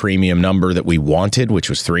getting the premium number that we wanted, which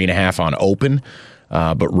was 3.5 on open.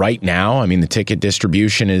 But right now, I mean, the ticket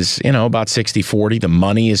distribution is, about 60-40. The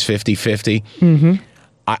money is 50-50. Mm-hmm.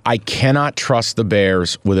 I cannot trust the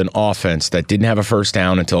Bears with an offense that didn't have a first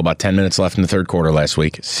down until about 10 minutes left in the third quarter last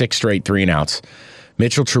week. 6 straight 3-and-outs.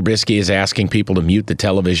 Mitchell Trubisky is asking people to mute the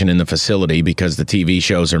television in the facility because the TV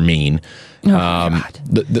shows are mean.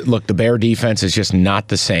 Look, the Bear defense is just not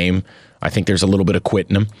the same. I think there's a little bit of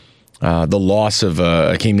quitting them. The loss of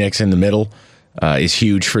Akeem Nicks in the middle is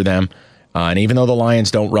huge for them. And even though the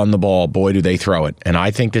Lions don't run the ball, boy, do they throw it. And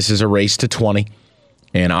I think this is a race to 20.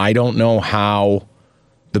 And I don't know how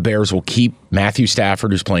the Bears will keep Matthew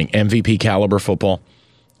Stafford, who's playing MVP caliber football,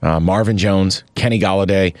 Marvin Jones, Kenny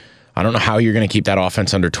Golladay. I don't know how you're going to keep that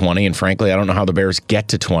offense under 20. And frankly, I don't know how the Bears get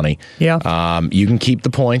to 20. Yeah. You can keep the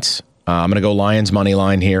points. I'm going to go Lions money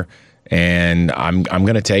line here. And I'm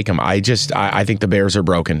going to take them. I think the Bears are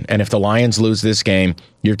broken. And if the Lions lose this game,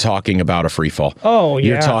 you're talking about a free fall. Oh, yeah.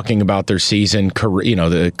 You're talking about their season,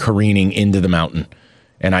 the careening into the mountain.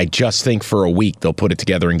 And I just think for a week they'll put it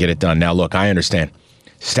together and get it done. Now, look, I understand.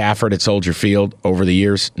 Stafford at Soldier Field over the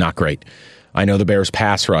years, not great. I know the Bears'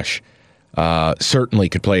 pass rush certainly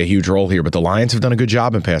could play a huge role here, but the Lions have done a good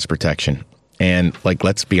job in pass protection. And,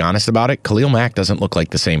 let's be honest about it, Khalil Mack doesn't look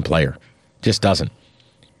like the same player. Just doesn't.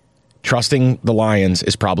 Trusting the Lions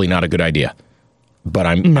is probably not a good idea, but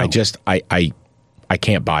I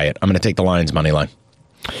can't buy it. I'm going to take the Lions money line.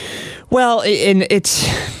 Well, and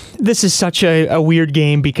this is such a weird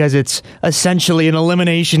game because it's essentially an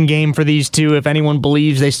elimination game for these two. If anyone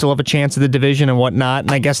believes they still have a chance of the division and whatnot,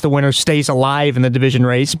 and I guess the winner stays alive in the division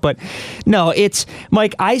race. But no, it's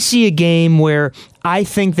Mike. I see a game where I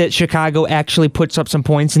think that Chicago actually puts up some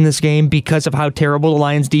points in this game because of how terrible the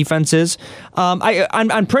Lions' defense is.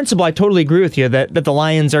 On principle, I totally agree with you that the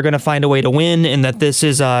Lions are going to find a way to win and that this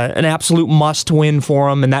is an absolute must-win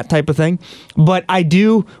for them and that type of thing. But I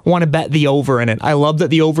do want to bet the over in it. I love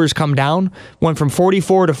that the overs come down. Went from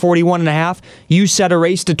 44 to 41.5. You set a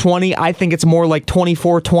race to 20. I think it's more like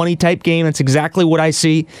 24-20 type game. That's exactly what I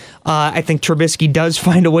see. I think Trubisky does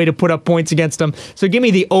find a way to put up points against them. So give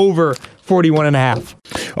me the over 41.5.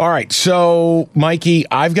 All right, so Mikey,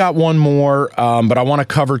 I've got one more, but I want to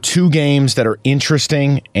cover two games that are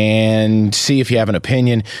interesting and see if you have an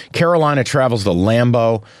opinion. Carolina travels to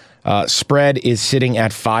Lambeau. Spread is sitting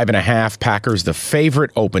at 5.5. Packers, the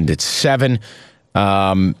favorite, opened at 7.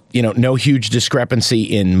 No huge discrepancy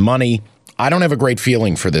in money. I don't have a great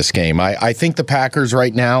feeling for this game. I think the Packers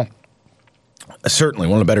right now, certainly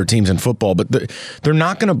one of the better teams in football, but they're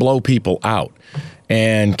not going to blow people out.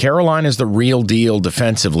 And Carolina's the real deal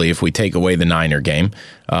defensively if we take away the Niner game.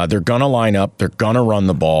 They're going to line up. They're going to run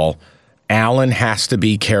the ball. Allen has to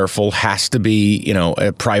be careful, has to be,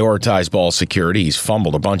 prioritize ball security. He's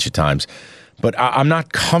fumbled a bunch of times. But I'm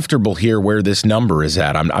not comfortable here where this number is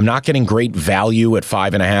at. I'm not getting great value at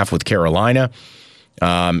 5.5 with Carolina.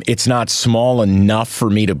 It's not small enough for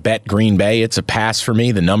me to bet Green Bay. It's a pass for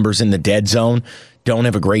me. The number's in the dead zone. Don't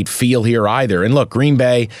have a great feel here either. And look, Green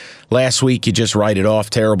Bay, last week you just write it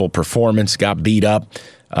off. Terrible performance, got beat up.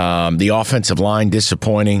 The offensive line,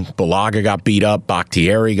 disappointing. Bulaga got beat up.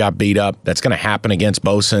 Bakhtiari got beat up. That's going to happen against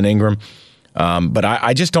Bosa and Ingram. But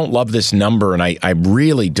I just don't love this number, and I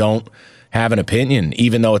really don't have an opinion,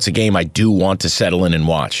 even though it's a game I do want to settle in and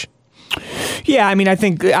watch. Yeah, I mean, I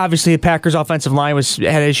think obviously the Packers' offensive line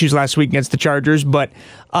had issues last week against the Chargers, but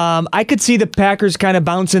I could see the Packers kind of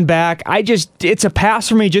bouncing back. It's a pass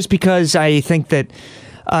for me just because I think that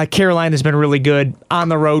Carolina's been really good on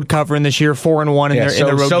the road covering this year, 4-1 in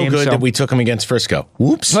their road games. So good that we took them against Frisco.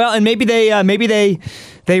 Whoops. Well, and maybe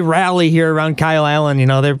they rally here around Kyle Allen.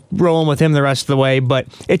 They're rolling with him the rest of the way, but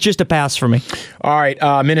it's just a pass for me. All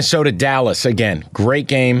right, Minnesota, Dallas again. Great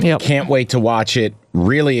game. Yep. Can't wait to watch it.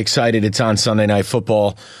 Really excited it's on Sunday Night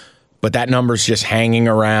Football, but that number's just hanging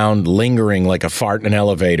around, lingering like a fart in an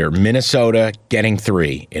elevator. Minnesota getting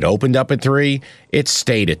 3. It opened up at 3. It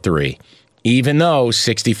stayed at 3. Even though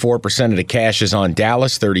 64% of the cash is on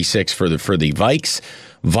Dallas, 36% for the Vikes.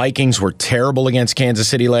 Vikings were terrible against Kansas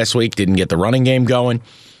City last week, didn't get the running game going.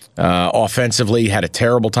 Offensively, had a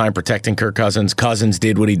terrible time protecting Kirk Cousins. Cousins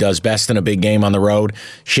did what he does best in a big game on the road,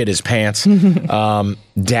 shit his pants.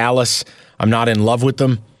 Dallas, I'm not in love with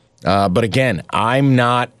them. But again, I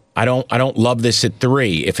don't love this at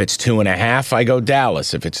 3. If it's 2.5, I go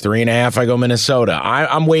Dallas. If it's 3.5, I go Minnesota.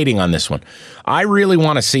 I'm waiting on this one. I really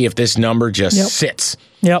want to see if this number just sits.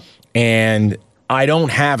 Yep. And I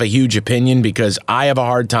don't have a huge opinion because I have a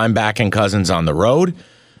hard time backing Cousins on the road.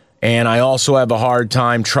 And I also have a hard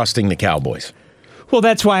time trusting the Cowboys. Well,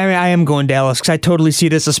 that's why I am going Dallas, because I totally see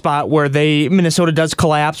this a spot where Minnesota does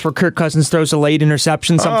collapse, where Kirk Cousins throws a late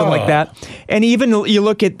interception, something like that. And even you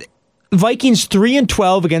look at Vikings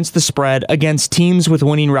 3-12 against the spread against teams with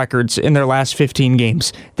winning records in their last 15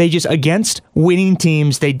 games. They just, against winning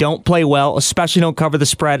teams, they don't play well, especially don't cover the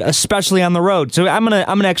spread, especially on the road. So I'm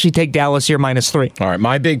gonna actually take Dallas here -3. All right,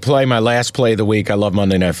 my big play, my last play of the week. I love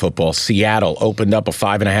Monday Night Football. Seattle opened up a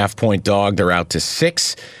 5.5-point dog. They're out to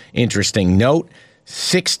 6. Interesting note,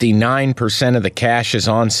 69% of the cash is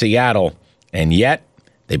on Seattle, and yet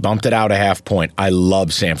they bumped it out a half point. I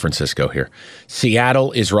love San Francisco here.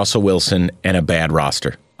 Seattle is Russell Wilson and a bad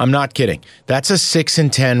roster. I'm not kidding. That's a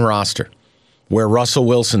 6-10 roster where Russell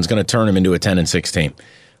Wilson's going to turn him into a 10-6 team.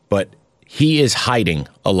 But he is hiding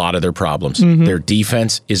a lot of their problems. Their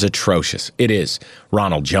defense is atrocious. It is.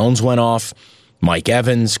 Ronald Jones went off. Mike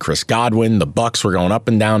Evans, Chris Godwin, the Bucs were going up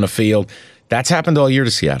and down the field. That's happened all year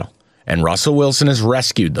to Seattle. And Russell Wilson has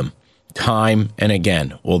rescued them time and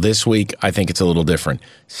again. Well, this week, I think it's a little different.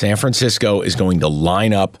 San Francisco is going to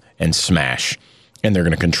line up and smash. And they're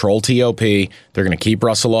going to control TOP. They're going to keep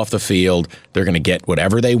Russell off the field. They're going to get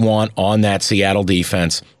whatever they want on that Seattle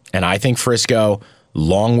defense. And I think Frisco,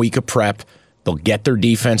 long week of prep, they'll get their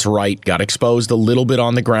defense right. Got exposed a little bit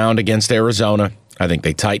on the ground against Arizona. I think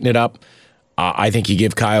they tighten it up. I think you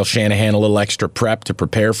give Kyle Shanahan a little extra prep to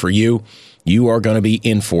prepare for you. You are going to be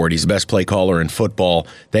in for it. He's the best play caller in football.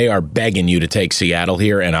 They are begging you to take Seattle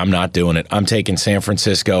here, and I'm not doing it. I'm taking San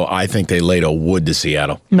Francisco. I think they laid a wood to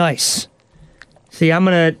Seattle. Nice. See,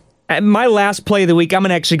 my last play of the week, I'm going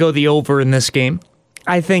to actually go the over in this game.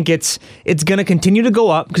 I think it's going to continue to go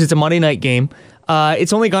up because it's a Monday night game.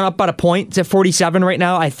 It's only gone up about a point. It's at 47 right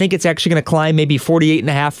now. I think it's actually going to climb maybe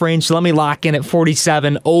 48.5 range. So let me lock in at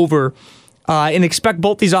 47 over and expect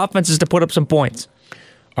both these offenses to put up some points.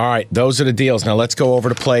 All right, those are the deals. Now let's go over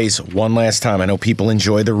to plays one last time. I know people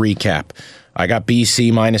enjoy the recap. I got BC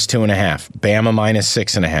 -2.5, Bama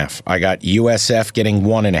 -6.5. I got USF getting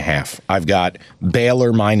 1.5. I've got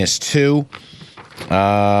Baylor -2,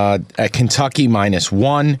 Kentucky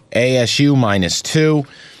 -1, ASU -2.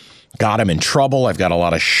 Got them in trouble. I've got a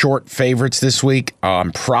lot of short favorites this week.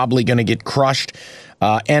 I'm probably going to get crushed.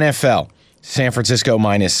 NFL, San Francisco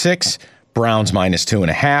 -6. Browns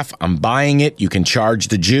 -2.5. I'm buying it. You can charge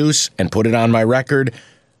the juice and put it on my record.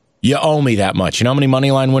 You owe me that much. You know how many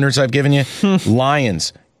money line winners I've given you?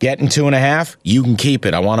 Lions getting 2.5. You can keep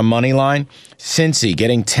it. I want a money line. Cincy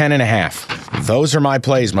getting 10.5. Those are my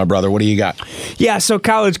plays, my brother. What do you got? Yeah, so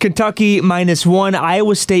college, Kentucky -1,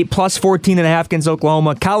 Iowa State +14.5 against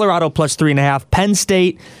Oklahoma, Colorado +3.5, Penn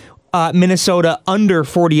State, Minnesota under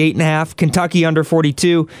 48.5, Kentucky under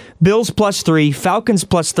 42, Bills +3, Falcons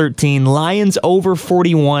 +13, Lions over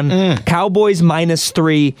 41, Cowboys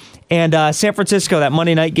 -3, and San Francisco, that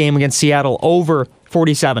Monday night game against Seattle, over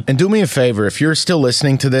 47. And do me a favor, if you're still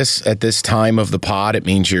listening to this at this time of the pod, it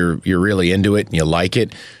means you're really into it and you like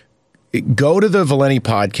it. Go to the Valenti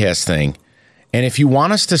podcast thing, and if you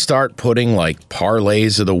want us to start putting like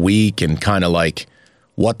parlays of the week and kind of like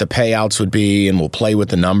what the payouts would be, and we'll play with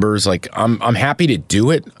the numbers. Like, I'm happy to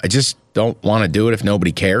do it. I just don't want to do it if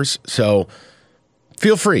nobody cares. So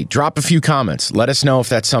feel free, drop a few comments. Let us know if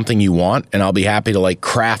that's something you want, and I'll be happy to like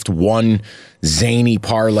craft one zany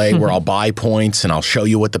parlay where I'll buy points and I'll show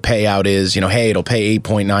you what the payout is. You know, hey, it'll pay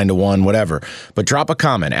 8.9 to 1, whatever. But drop a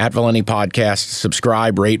comment at Valenti Podcast,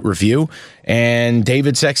 subscribe, rate, review, and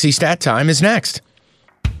David Sexy Stat Time is next.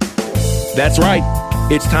 That's right.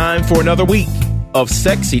 It's time for another week of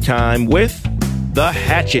Sexy Time with the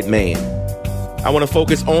Hatchet Man. I want to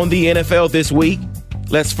focus on the NFL this week.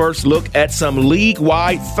 Let's first look at some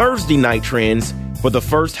league-wide Thursday night trends for the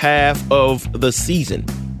first half of the season.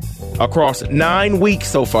 Across 9 weeks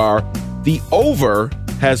so far, the over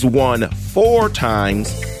has won 4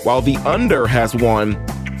 times, while the under has won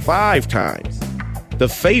 5 times. The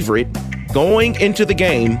favorite going into the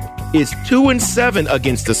game is 2-7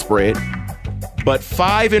 against the spread, but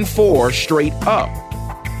 5-4 straight up.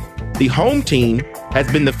 The home team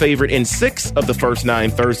has been the favorite in 6 of the first 9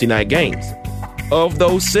 Thursday night games. Of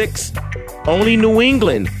those 6, only New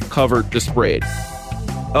England covered the spread.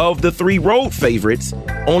 Of the 3 road favorites,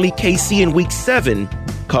 only KC in week 7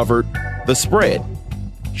 covered the spread.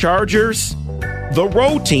 Chargers, the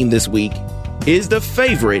road team this week, is the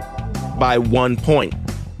favorite by 1 point.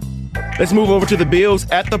 Let's move over to the Bills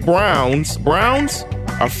at the Browns. Browns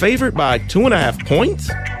are favored by 2.5 points.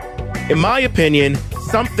 In my opinion,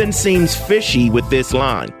 something seems fishy with this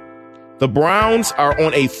line. The Browns are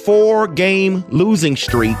on a 4-game losing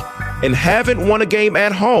streak and haven't won a game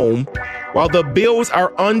at home, while the Bills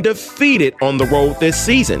are undefeated on the road this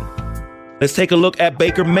season. Let's take a look at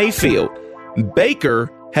Baker Mayfield. Baker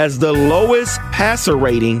has the lowest passer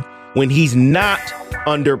rating when he's not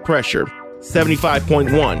under pressure,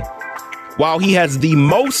 75.1, while he has the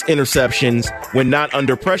most interceptions when not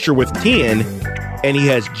under pressure with 10, and he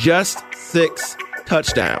has just 6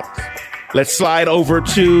 touchdowns. Let's slide over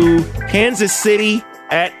to Kansas City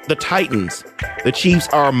at the Titans. The Chiefs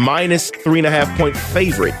are minus 3.5 point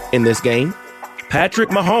favorite in this game. Patrick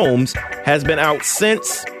Mahomes has been out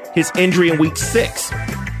since his injury in week 6.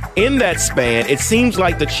 In that span, it seems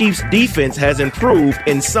like the Chiefs' defense has improved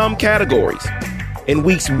in some categories. In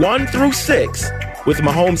weeks 1 through 6, with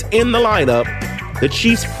Mahomes in the lineup, the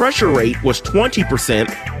Chiefs' pressure rate was 20%,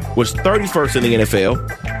 was 31st in the NFL,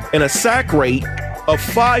 and a sack rate of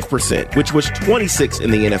 5%, which was 26th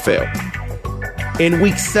in the NFL. In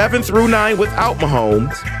weeks 7 through 9 without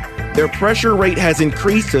Mahomes, their pressure rate has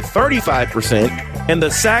increased to 35% and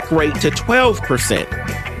the sack rate to 12%.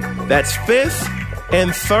 That's 5th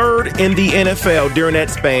and 3rd in the NFL during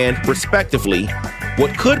that span, respectively.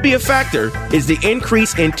 What could be a factor is the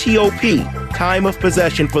increase in TOP, time of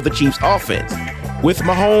possession for the Chiefs offense. With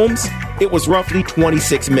Mahomes, it was roughly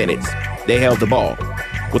 26 minutes they held the ball.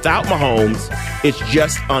 Without Mahomes, it's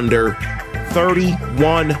just under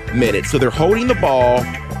 31 minutes. So they're holding the ball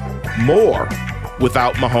more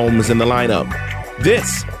without Mahomes in the lineup.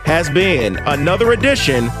 This has been another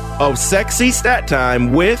edition of Sexy Stat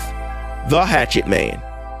Time with the Hatchet Man.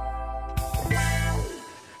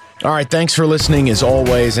 All right, thanks for listening as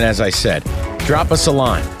always. And as I said, drop us a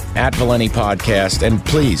line at Valenti Podcast. And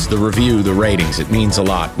please, the review, the ratings, it means a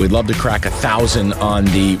lot. We'd love to crack 1,000 on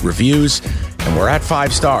the reviews. And we're at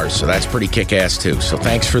 5 stars, so that's pretty kick-ass too. So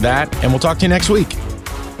thanks for that, and we'll talk to you next week.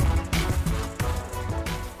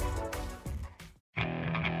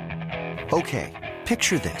 Okay,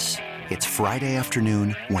 picture this. It's Friday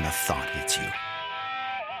afternoon when a thought hits you.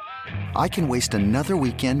 I can waste another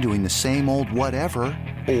weekend doing the same old whatever,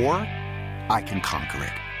 or I can conquer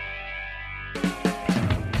it.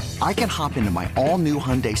 I can hop into my all-new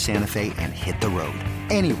Hyundai Santa Fe and hit the road.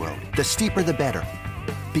 Any road. The steeper, the better.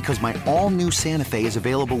 Because my all-new Santa Fe is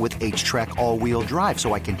available with H-Track all-wheel drive,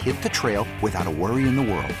 so I can hit the trail without a worry in the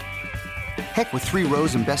world. Heck, with 3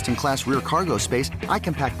 rows and best-in-class rear cargo space, I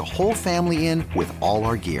can pack the whole family in with all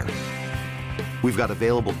our gear. We've got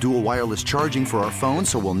available dual wireless charging for our phones,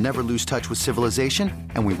 so we'll never lose touch with civilization,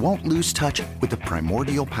 and we won't lose touch with the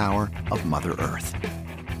primordial power of Mother Earth.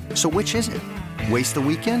 So which is it? Waste the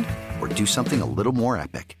weekend or do something a little more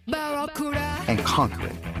epic? And conquer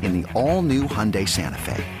it in the all-new Hyundai Santa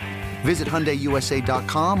Fe. Visit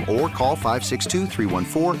HyundaiUSA.com or call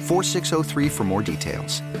 562-314-4603 for more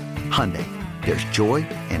details. Hyundai, there's joy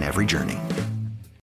in every journey.